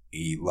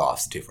 he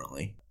laughs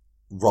differently.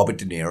 Robert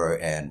De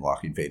Niro and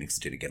Joaquin Phoenix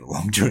didn't get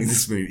along during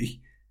this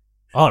movie.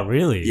 Oh,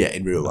 really? Yeah,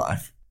 in real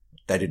life.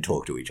 They didn't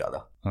talk to each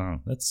other. Oh,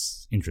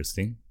 that's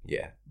interesting.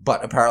 Yeah.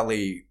 But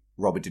apparently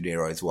Robert De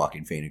Niro is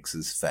Joaquin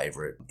Phoenix's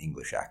favourite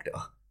English actor.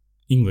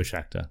 English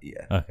actor?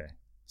 Yeah. Okay.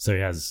 So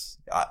he has...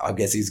 I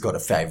guess he's got a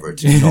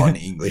favourite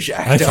non-English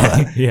actor.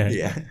 Okay.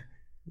 Yeah.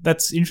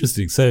 That's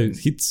interesting. So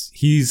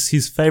he's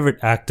his favourite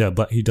actor,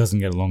 but he doesn't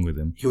get along with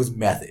him. He was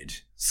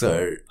method.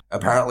 So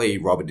apparently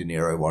Robert De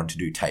Niro wanted to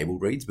do table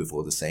reads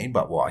before the scene,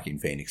 but Joaquin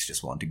Phoenix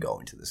just wanted to go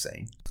into the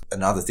scene.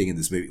 Another thing in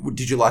this movie,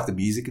 did you like the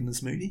music in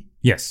this movie?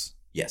 Yes.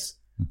 Yes.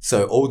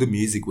 So all the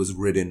music was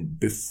written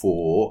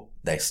before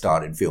they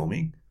started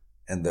filming,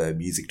 and the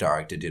music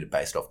director did it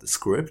based off the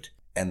script,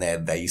 and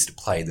then they used to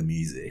play the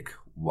music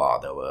while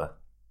they were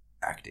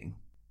acting.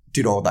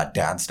 Did all that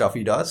dance stuff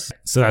he does.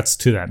 So that's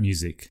to that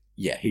music.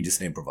 Yeah, he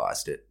just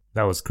improvised it.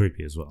 That was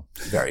creepy as well.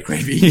 Very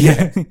creepy,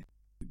 yeah.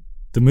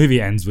 The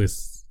movie ends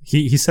with...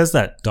 He says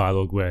that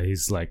dialogue where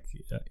he's like,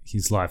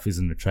 his life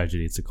isn't a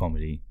tragedy, it's a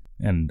comedy.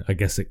 And I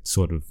guess it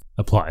sort of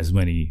applies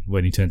when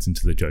he turns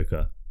into the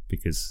Joker,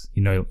 because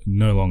he no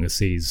longer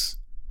sees...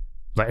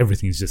 like,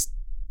 everything's just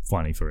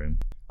funny for him.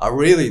 I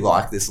really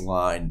like this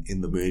line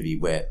in the movie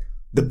where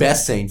the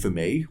best scene for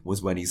me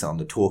was when he's on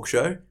the talk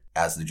show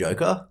as the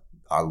Joker.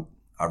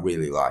 I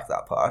really like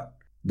that part.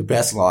 The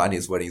best line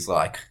is when he's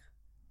like,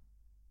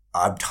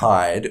 I'm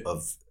tired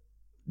of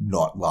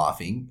not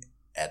laughing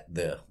at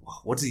the...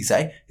 what does he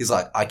say? He's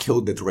like, I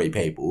killed the 3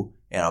 people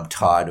and I'm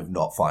tired of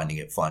not finding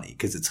it funny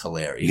because it's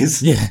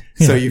hilarious. Yeah.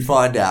 So you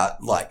find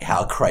out like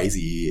how crazy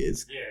he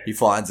is. Yeah. He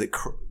finds it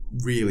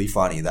really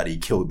funny that he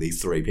killed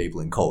these 3 people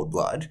in cold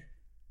blood.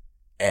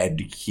 And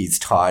he's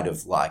tired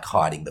of like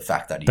hiding the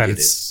fact that he did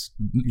it.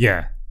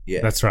 Yeah.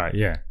 That's right.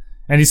 Yeah.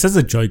 And he says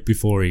a joke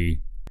before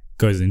he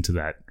goes into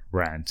that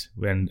rant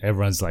when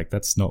everyone's like,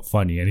 that's not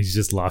funny. And he's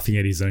just laughing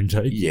at his own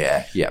joke.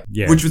 Yeah.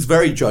 Which was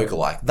very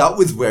Joker-like. That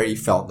was where he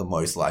felt the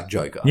most like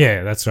Joker.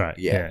 Yeah, that's right.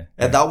 Yeah.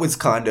 And that was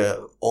kind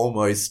of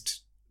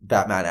almost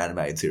Batman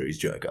animated series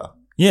Joker.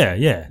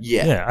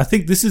 Yeah. I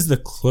think this is the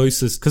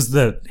closest, because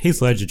the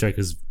Heath Ledger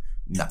Joker's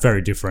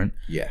very different.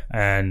 Yeah.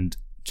 And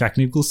Jack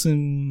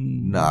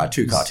Nicholson... Nah,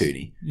 too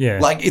cartoony. Yeah.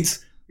 Like,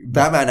 it's...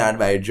 Batman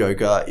animated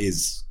Joker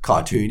is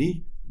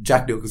cartoony.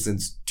 Jack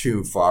Nicholson's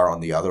too far on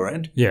the other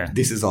end. Yeah.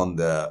 This is on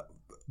the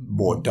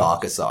more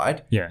darker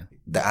side. Yeah.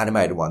 The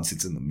animated one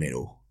sits in the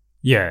middle.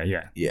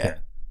 Yeah.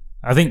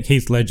 I think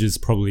Heath Ledger's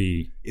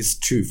probably... is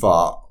too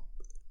far.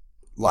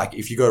 Like,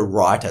 if you go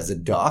right as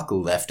in dark,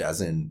 left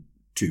as in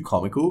too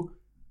comical,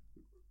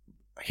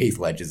 Heath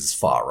Ledger's is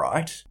far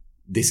right.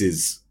 This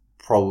is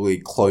probably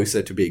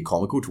closer to being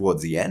comical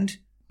towards the end.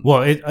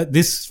 Well,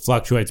 this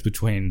fluctuates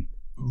between...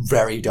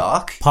 very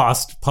dark.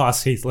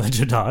 Past Heath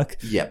Ledger dark.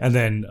 Yep. And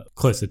then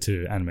closer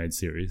to animated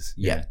series.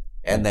 Yeah.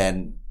 And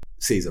then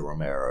Cesar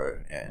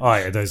Romero and... oh,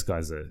 yeah, those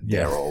guys are...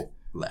 they're all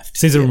left.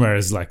 Cesar Romero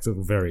is like the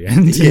very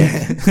end.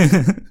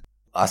 Yeah.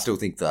 I still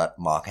think that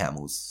Mark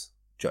Hamill's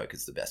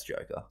Joker's the best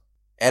Joker.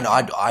 And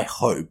I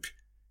hope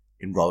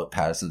in Robert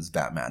Pattinson's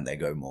Batman they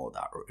go more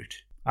that route.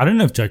 I don't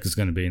know if Joker's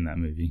going to be in that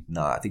movie.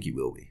 No, I think he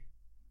will be.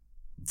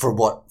 From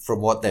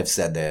what they've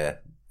said, they're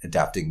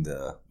adapting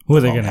the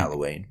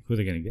Halloween. Who are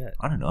they going to get?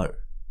 I don't know.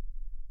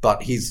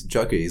 But his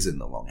Joker is in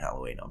the Long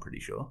Halloween, I'm pretty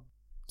sure.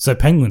 So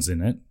Penguin's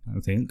in it, I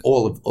think.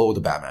 All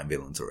the Batman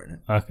villains are in it.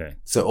 Okay.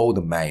 So all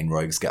the main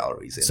rogues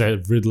galleries in it.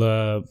 So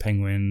Riddler,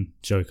 Penguin,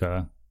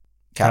 Joker,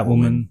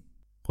 Catwoman,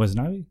 Poison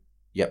Ivy?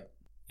 Yep.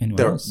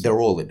 Anyone else?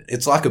 They're all in it.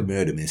 It's like a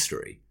murder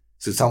mystery.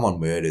 So someone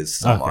murders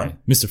someone. Okay.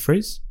 Mr.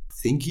 Freeze?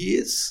 think he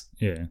is.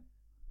 Yeah.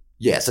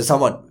 Yeah, so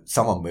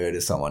someone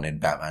murders someone and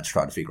Batman's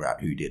trying to figure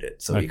out who did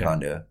it. So he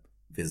kind of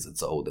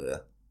visits all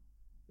the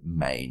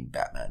main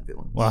Batman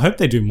villains. Well, I hope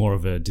they do more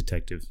of a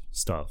detective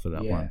style for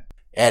that one.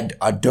 And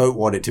I don't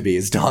want it to be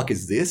as dark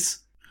as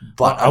this,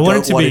 but I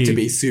don't want it to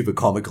be super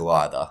comical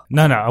either.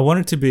 No, I want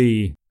it to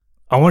be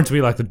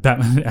like the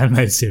Batman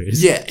animated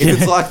series. Yeah, if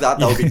it's like that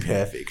would be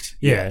perfect.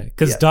 Yeah,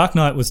 because Dark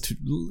Knight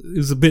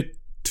was a bit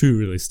too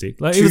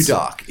realistic. Like, too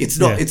dark. It's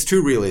not. Yeah. It's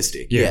too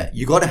realistic. Yeah.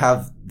 You got to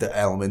have the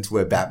elements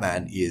where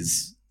Batman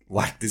is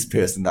like this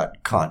person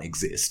that can't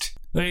exist.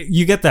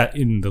 You get that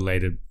in the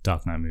later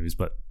Dark Knight movies,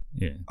 but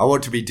yeah. I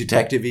want to be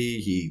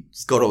detective-y.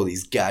 He's got all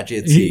these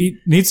gadgets. He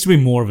needs to be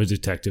more of a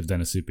detective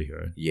than a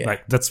superhero. Yeah.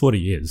 Like, that's what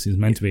he is. He's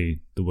meant to be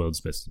the world's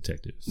best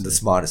detective. So. The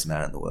smartest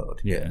man in the world.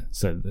 Yeah.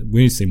 So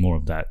we need to see more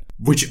of that.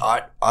 Which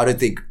I don't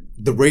think...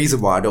 The reason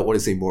why I don't want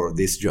to see more of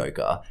this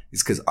Joker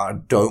is because I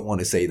don't want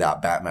to see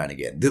that Batman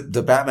again.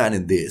 The Batman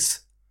in this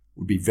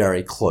would be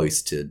very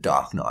close to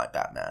Dark Knight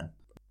Batman.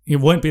 It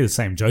won't be the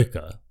same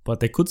Joker,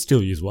 but they could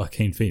still use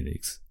Joaquin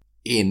Phoenix.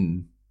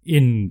 In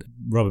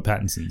Robert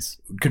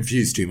Pattinson's.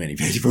 Confuse too many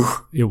people.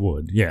 It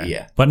would, yeah.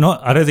 Yeah. But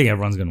I don't think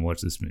everyone's going to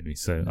watch this movie,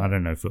 so I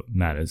don't know if it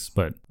matters,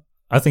 but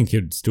I think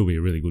he'd still be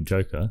a really good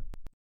Joker.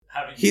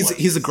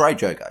 He's a great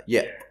Joker,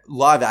 yeah.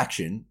 Live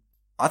action,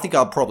 I think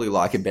I'll probably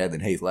like him better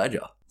than Heath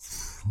Ledger.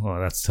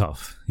 Oh, that's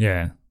tough.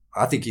 Yeah.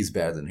 I think he's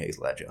better than Heath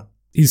Ledger.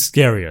 He's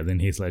scarier than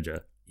Heath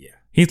Ledger. Yeah.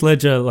 Heath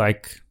Ledger,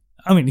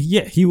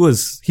 he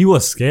was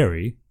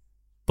scary,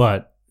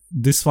 but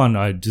this one,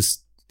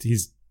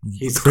 he's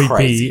creepy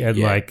crazy. and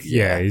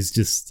he's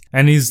just,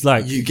 and he's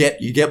like, you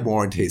get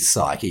more into his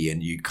psyche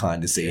and you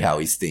kind of see how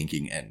he's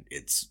thinking, and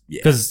it's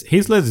because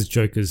Heath Ledger's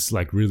Joker's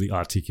like really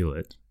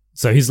articulate,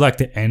 so he's like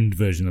the end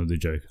version of the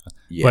Joker.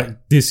 Yeah.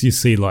 But this you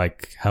see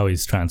like how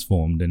he's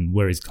transformed and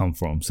where he's come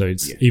from, so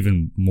it's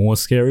even more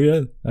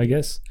scarier, I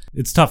guess.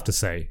 It's tough to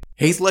say.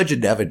 Heath Ledger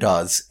never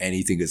does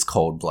anything as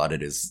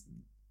cold-blooded as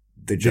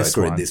the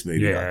Joker in this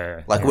movie.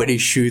 Yeah, when he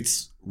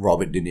shoots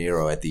Robert De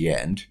Niro at the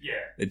end,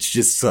 it's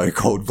just so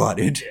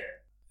cold-blooded.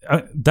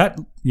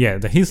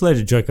 The Heath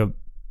Ledger Joker,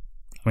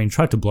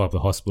 tried to blow up the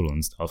hospital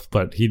and stuff,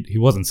 but he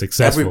wasn't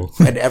successful.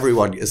 And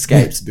everyone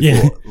escapes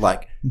before.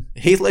 The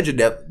Heath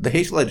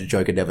Ledger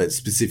Joker never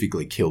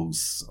specifically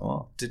kills.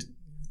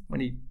 When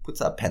he puts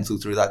that pencil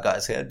through that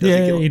guy's head,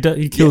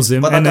 he kills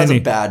him. But that guy's a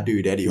bad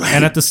dude anyway.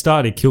 And at the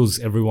start, he kills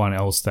everyone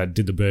else that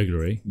did the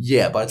burglary.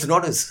 Yeah, but it's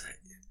not as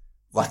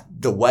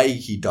the way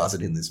he does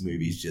it in this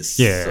movie is just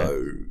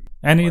so.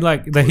 And he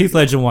the Heath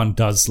Ledger one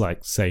does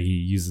say he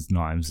uses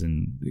knives,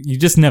 and you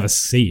just never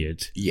see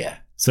it. Yeah.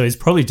 So he's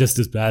probably just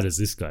as bad as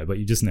this guy, but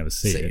you just never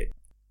see it.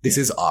 This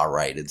is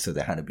R-rated, so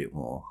they had a bit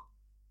more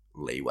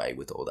leeway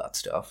with all that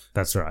stuff.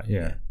 That's right,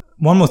 yeah.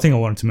 One more thing I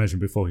wanted to mention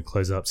before we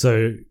close up.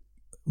 So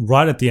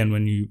right at the end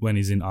when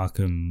he's in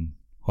Arkham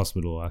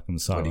Hospital, Arkham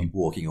Asylum. When he's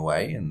walking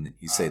away and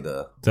you see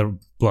the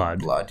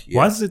blood. Yeah.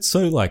 Why is it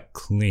so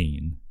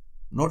clean?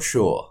 Not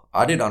sure.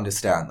 I didn't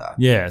understand that.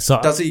 Yeah,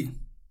 so... Does he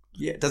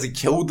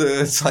kill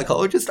the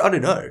psychologist? I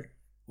don't know.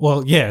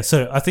 Well, yeah,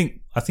 so I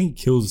think he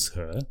kills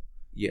her.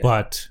 Yeah.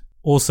 But...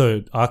 Also,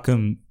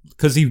 Arkham,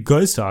 because he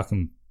goes to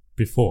Arkham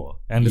before,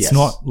 and it's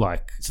not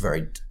it's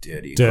very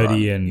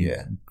dirty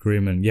and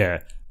grim, and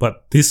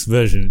But this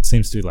version, it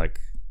seems to be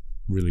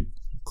really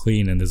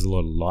clean, and there's a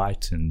lot of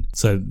light, and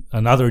so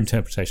another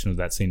interpretation of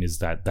that scene is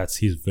that that's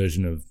his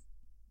version of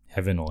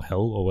heaven or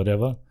hell or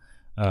whatever.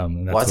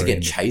 And that's why does he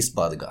get chased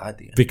by the guy at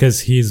the end? Because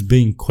he's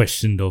being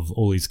questioned of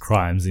all his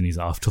crimes in his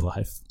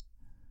afterlife.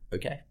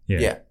 Okay.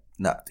 Yeah.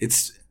 No,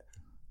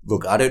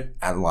 look, I don't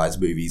analyze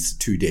movies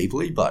too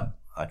deeply, but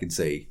I can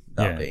see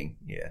that being,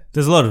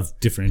 There's a lot of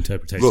different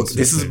interpretations. Look,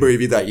 this is a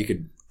movie that you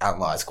could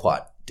analyze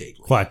quite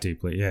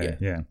deeply.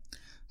 Yeah.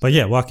 But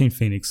Joaquin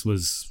Phoenix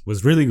was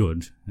really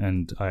good,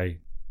 and I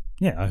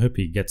hope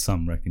he gets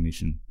some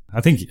recognition.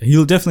 I think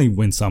he'll definitely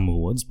win some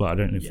awards, but I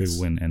don't know if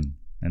he'll win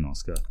an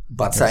Oscar.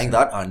 But saying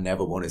that, I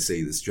never want to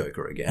see this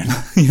Joker again.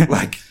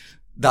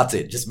 That's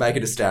it. Just make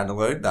it a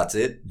standalone. That's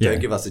it. Don't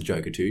give us a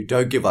Joker 2.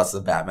 Don't give us the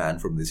Batman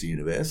from this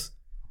universe.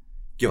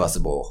 Give us a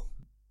more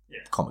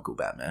comical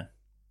Batman.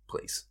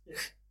 Please.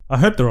 I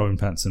hope the Robin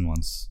Pattinson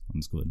one's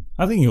good.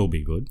 I think he'll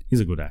be good. He's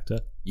a good actor.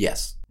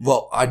 Yes.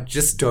 Well, I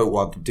just don't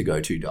want them to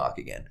go too dark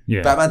again.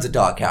 Yeah. Batman's a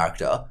dark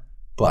character,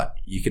 but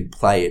you can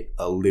play it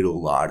a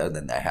little lighter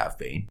than they have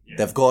been. Yeah.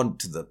 They've gone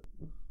to the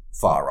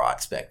far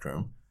right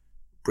spectrum.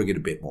 Bring it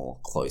a bit more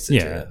closer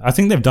to... I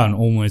think they've done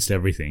almost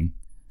everything.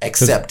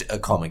 Except a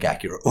comic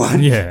accurate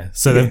one. Yeah.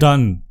 So they've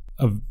done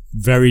a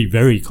very,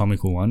 very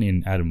comical one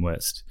in Adam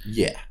West.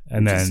 Yeah.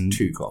 And then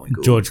too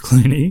comical. George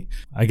Clooney.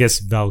 I guess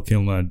Val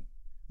Kilmer.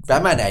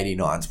 Batman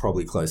 89 is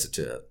probably closer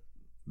to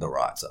the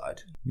right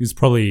side. He's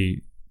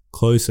probably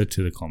closer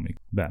to the comic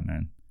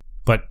Batman.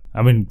 But,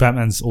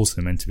 Batman's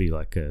also meant to be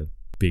a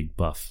big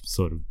buff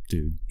sort of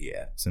dude.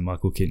 Yeah. So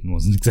Michael Keaton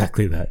wasn't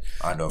exactly that.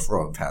 I know if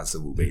Robin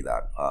Pattinson will be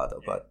that either,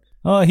 but...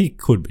 Oh, he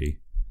could be.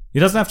 He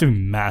doesn't have to be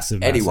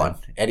massive. Anyone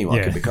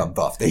can become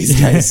buff these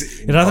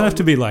days. It doesn't have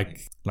to be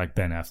like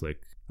Ben Affleck.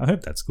 I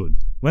hope that's good.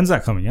 When's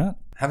that coming out?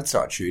 Haven't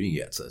started shooting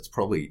yet, so it's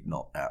probably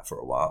not out for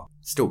a while.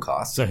 Still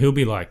cast. So he'll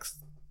be like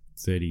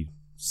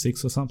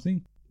 36 or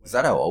something? Is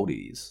that how old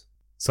he is?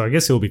 So I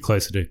guess he'll be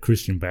closer to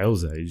Christian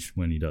Bale's age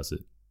when he does it.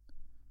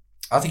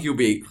 I think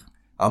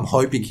I'm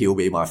hoping he'll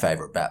be my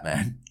favourite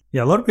Batman.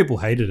 Yeah, a lot of people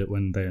hated it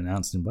when they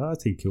announced him, but I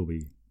think he'll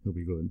be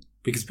good.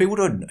 Because people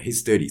don't...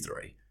 He's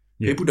 33.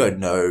 Yeah. People don't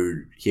know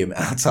him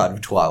outside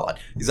of Twilight.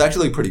 He's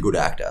actually a pretty good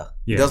actor.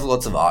 Yeah. He does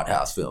lots of art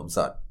house films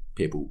that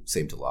people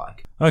seem to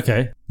like.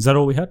 Okay. Is that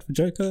all we had for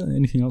Joker?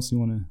 Anything else you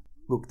want to...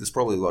 Look, there's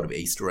probably a lot of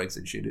Easter eggs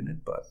and shit in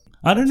it, but...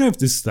 I don't know if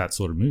this is that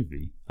sort of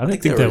movie. I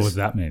don't think there was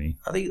that many.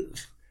 I think...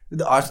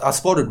 I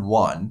spotted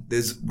one.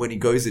 There's when he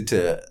goes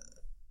into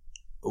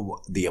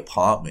the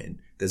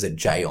apartment, there's a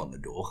J on the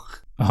door.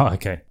 Oh,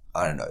 okay.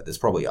 I don't know. There's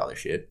probably other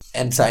shit.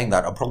 And saying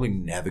that, I'm probably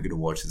never going to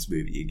watch this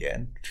movie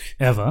again.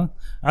 Ever?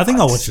 I think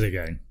I'll watch it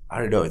again. I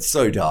don't know. It's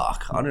so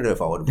dark. I don't know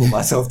if I want to put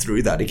myself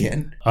through that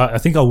again. I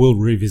think I will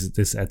revisit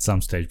this at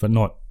some stage, but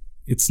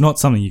it's not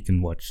something you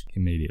can watch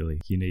immediately.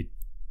 You need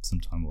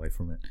some time away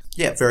from it.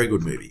 Yeah, very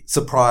good movie.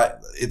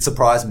 It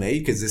surprised me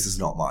because this is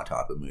not my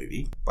type of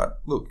movie.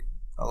 But look,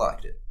 I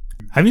liked it.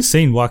 Have you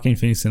seen Joaquin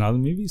Phoenix in other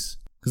movies?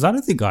 Because I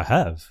don't think I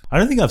have. I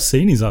don't think I've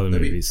seen his other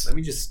movies. Let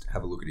me just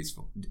have a look at his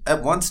film.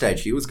 At one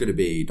stage, he was going to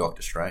be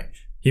Doctor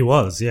Strange. He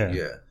was, yeah.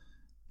 Yeah.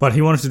 But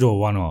he wanted to do a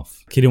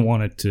one-off. He didn't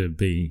want it to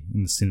be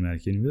in the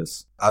cinematic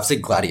universe. I've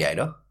seen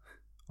Gladiator.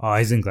 Oh,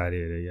 he's in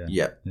Gladiator,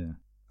 yeah. Yeah.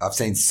 I've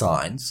seen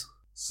Signs.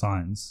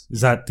 Signs.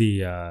 Is that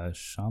the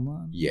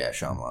Shyamalan? Yeah,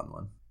 Shyamalan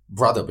one.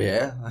 Brother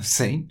Bear, I've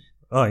seen.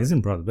 Oh, he's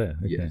in Brother Bear.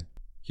 Okay. Yeah.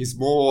 He's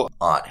more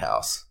art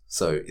house,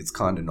 so it's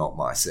kind of not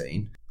my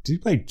scene. Did he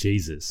play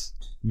Jesus?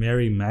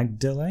 Mary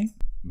Magdalene?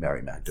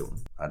 Mary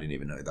Magdalene. I didn't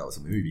even know that was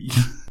a movie.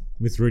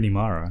 With Rooney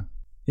Mara.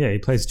 Yeah, he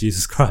plays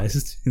Jesus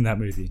Christ in that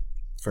movie.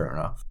 Fair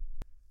enough.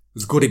 He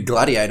was good in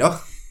Gladiator.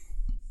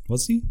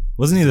 Was he?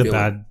 Wasn't he the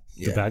villain.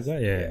 bad guy?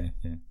 Yeah.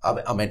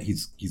 I meant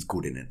he's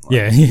good in it.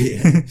 Like,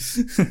 yeah.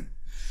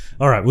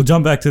 All right, we'll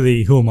jump back to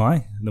the Who Am I?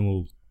 And then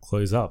we'll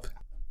close up.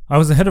 I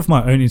was the head of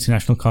my own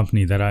international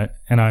company I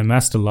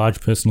amassed a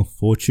large personal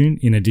fortune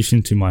in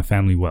addition to my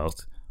family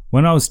wealth.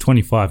 When I was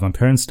 25, my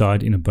parents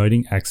died in a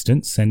boating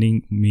accident,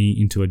 sending me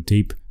into a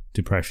deep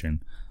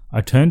depression.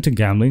 I turned to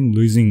gambling,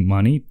 losing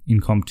money in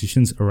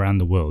competitions around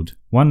the world.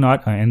 One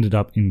night, I ended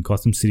up in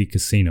Gotham City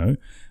Casino,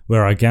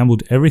 where I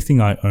gambled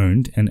everything I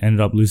owned and ended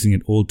up losing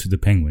it all to the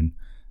Penguin.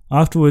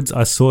 Afterwards,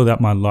 I saw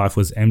that my life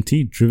was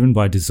empty, driven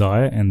by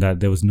desire, and that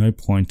there was no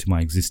point to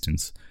my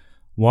existence.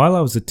 While I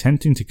was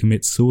attempting to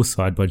commit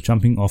suicide by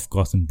jumping off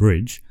Gotham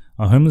Bridge,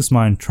 a homeless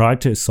man tried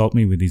to assault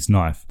me with his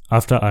knife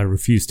after I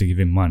refused to give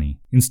him money.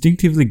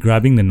 Instinctively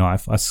grabbing the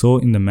knife, I saw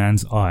in the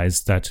man's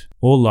eyes that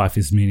all life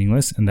is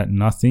meaningless and that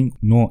nothing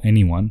nor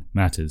anyone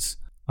matters.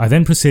 I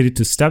then proceeded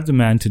to stab the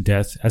man to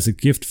death as a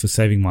gift for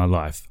saving my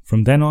life.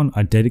 From then on,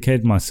 I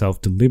dedicated myself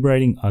to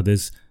liberating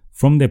others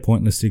from their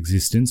pointless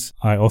existence.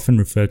 I often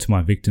refer to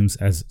my victims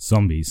as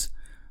zombies.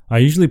 I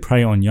usually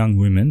prey on young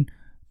women,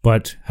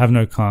 but have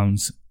no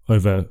qualms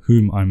over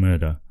whom I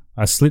murder.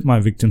 I slit my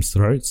victims'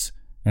 throats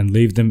and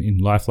leave them in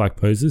lifelike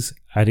poses,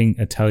 adding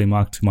a tally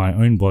mark to my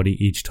own body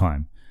each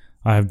time.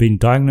 I have been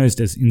diagnosed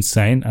as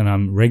insane and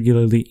I'm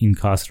regularly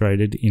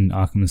incarcerated in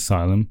Arkham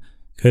Asylum,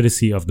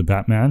 courtesy of the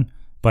Batman,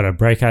 but I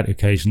break out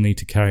occasionally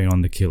to carry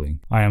on the killing.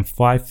 I am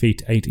 5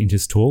 feet 8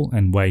 inches tall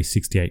and weigh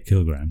 68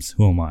 kilograms.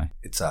 Who am I?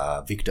 It's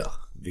Victor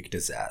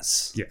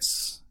Zsasz.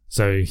 Yes.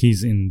 So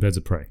he's in Birds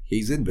of Prey.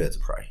 He's in Birds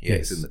of Prey. Yeah,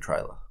 yes. He's in the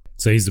trailer.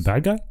 So he's the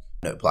bad guy?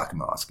 No, Black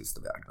Mask is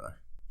the bad guy.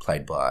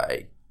 Played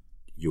by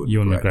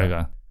Ewan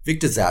McGregor.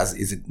 Victor Zsasz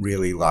isn't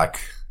really like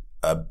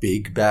a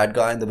big bad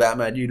guy in the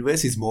Batman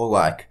universe. He's more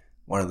like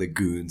one of the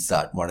goons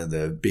that one of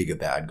the bigger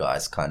bad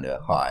guys kind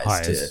of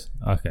hires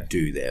to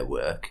do their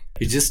work.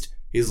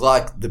 He's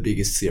like the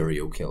biggest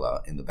serial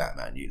killer in the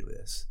Batman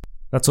universe.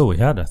 That's all we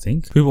had, I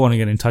think. If people want to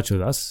get in touch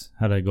with us,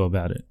 how do they go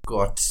about it?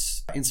 Got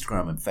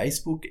Instagram and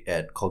Facebook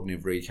at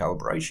Cognitive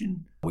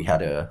Recalibration. We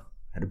had a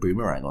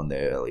boomerang on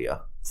there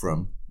earlier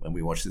from when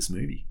we watched this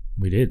movie.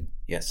 We did.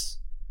 Yes.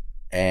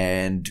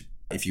 And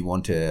if you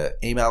want to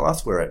email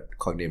us, we're at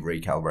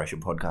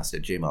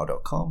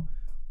cognitiverecalibrationpodcast@gmail.com,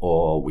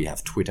 or we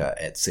have Twitter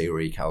at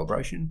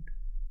CRecalibration.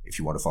 If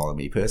you want to follow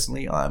me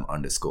personally, I'm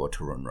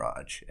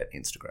 _Tarunraj at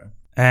Instagram.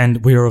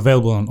 And we are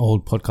available on all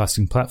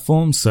podcasting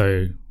platforms,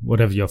 so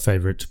whatever your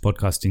favorite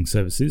podcasting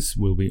service is,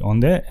 we'll be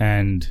on there.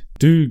 And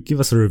do give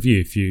us a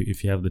review if you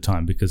have the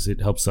time, because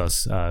it helps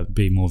us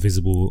be more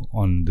visible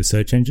on the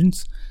search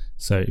engines.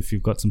 So if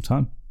you've got some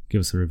time,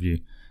 give us a review.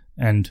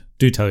 And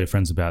do tell your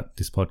friends about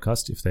this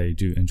podcast if they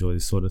do enjoy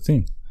this sort of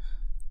thing.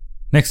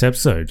 Next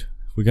episode,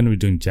 we're going to be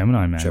doing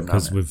Gemini Man,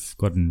 because we've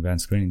got an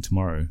advanced screening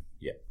tomorrow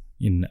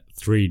in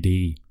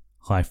 3D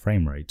high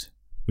frame rate,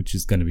 which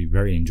is going to be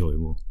very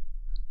enjoyable.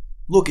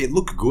 Look, it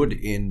looked good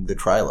in the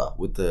trailer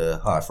with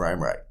the high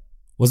frame rate.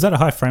 Was that a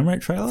high frame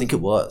rate trailer? I think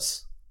it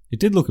was. It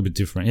did look a bit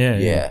different,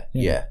 yeah.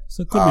 Yeah.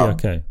 So it could be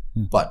okay.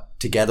 Yeah. But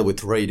together with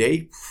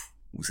 3D,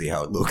 We'll see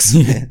how it looks.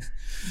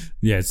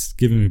 Yeah, it's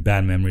giving me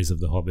bad memories of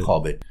The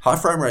Hobbit. High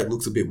frame rate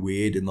looks a bit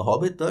weird in The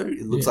Hobbit, though.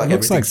 It looks like it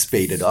looks everything's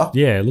speeded up.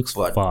 Yeah, it looks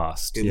but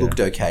fast. It looked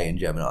okay in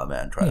Gemini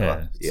Man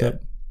trailer. Yeah. So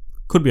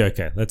could be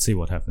okay. Let's see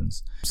what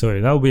happens.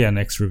 So that will be our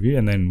next review.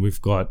 And then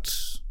we've got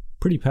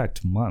pretty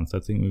packed month. I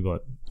think we've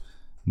got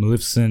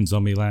Maleficent,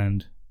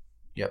 Zombieland.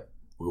 Yep.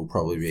 We'll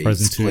probably be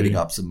Frozen splitting 2.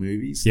 up some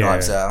movies. Yeah.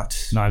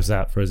 Knives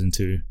Out. Frozen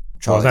 2.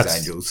 Charlie's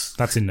Angels.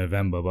 That's in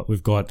November, but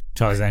we've got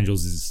Charlie's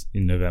Angels is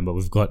in November.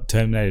 We've got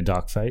Terminator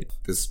Dark Fate.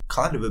 It's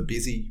kind of a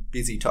busy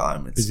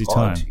time. It's Busy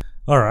odd. time.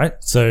 All right.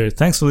 So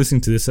thanks for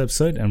listening to this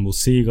episode, and we'll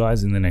see you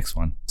guys in the next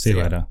one. See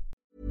you later.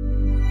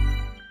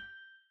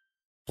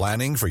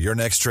 Planning for your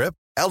next trip?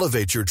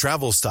 Elevate your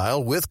travel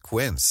style with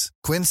Quince.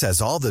 Quince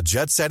has all the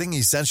jet-setting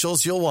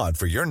essentials you'll want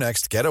for your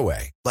next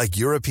getaway, like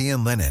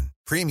European linen,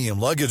 premium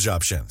luggage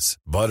options,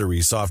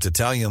 buttery soft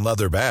Italian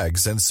leather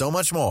bags, and so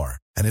much more.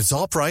 And it's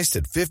all priced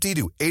at 50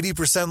 to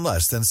 80%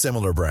 less than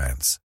similar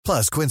brands.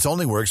 Plus, Quince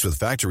only works with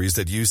factories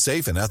that use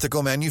safe and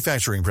ethical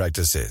manufacturing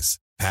practices.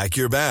 Pack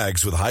your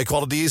bags with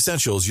high-quality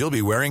essentials you'll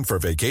be wearing for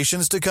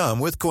vacations to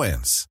come with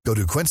Quince. Go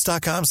to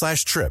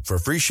quince.com/trip for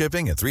free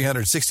shipping and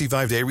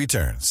 365-day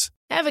returns.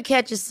 Ever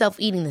catch yourself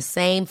eating the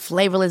same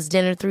flavorless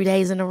dinner 3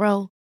 days in a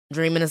row?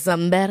 Dreaming of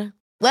something better?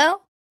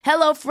 Well,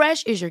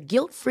 HelloFresh is your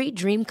guilt-free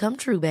dream come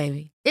true,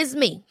 baby. It's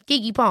me,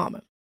 Keke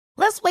Palmer.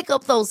 Let's wake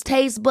up those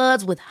taste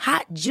buds with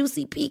hot,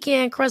 juicy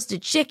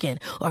pecan-crusted chicken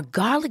or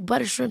garlic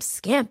butter shrimp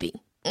scampi.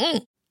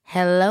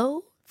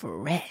 Hello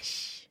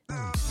Fresh.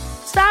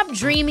 Stop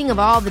dreaming of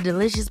all the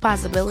delicious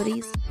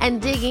possibilities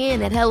and dig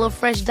in at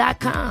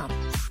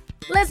HelloFresh.com.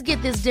 Let's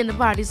get this dinner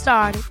party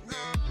started.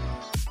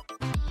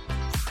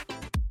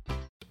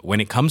 When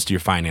it comes to your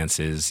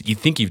finances, you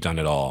think you've done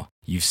it all.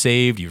 You've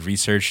saved, you've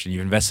researched, and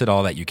you've invested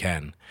all that you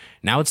can.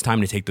 Now it's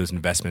time to take those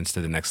investments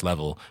to the next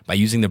level by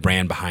using the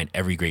brand behind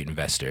every great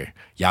investor,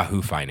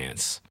 Yahoo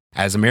Finance.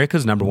 As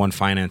America's #1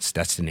 finance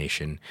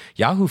destination,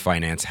 Yahoo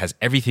Finance has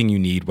everything you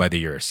need, whether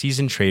you're a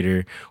seasoned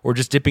trader or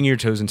just dipping your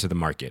toes into the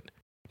market.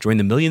 Join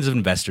the millions of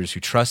investors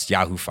who trust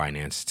Yahoo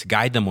Finance to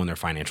guide them on their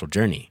financial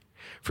journey.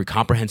 For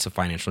comprehensive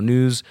financial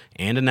news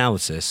and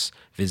analysis,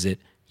 visit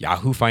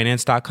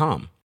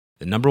yahoofinance.com.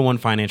 The #1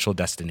 financial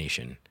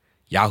destination,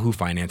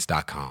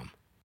 yahoofinance.com.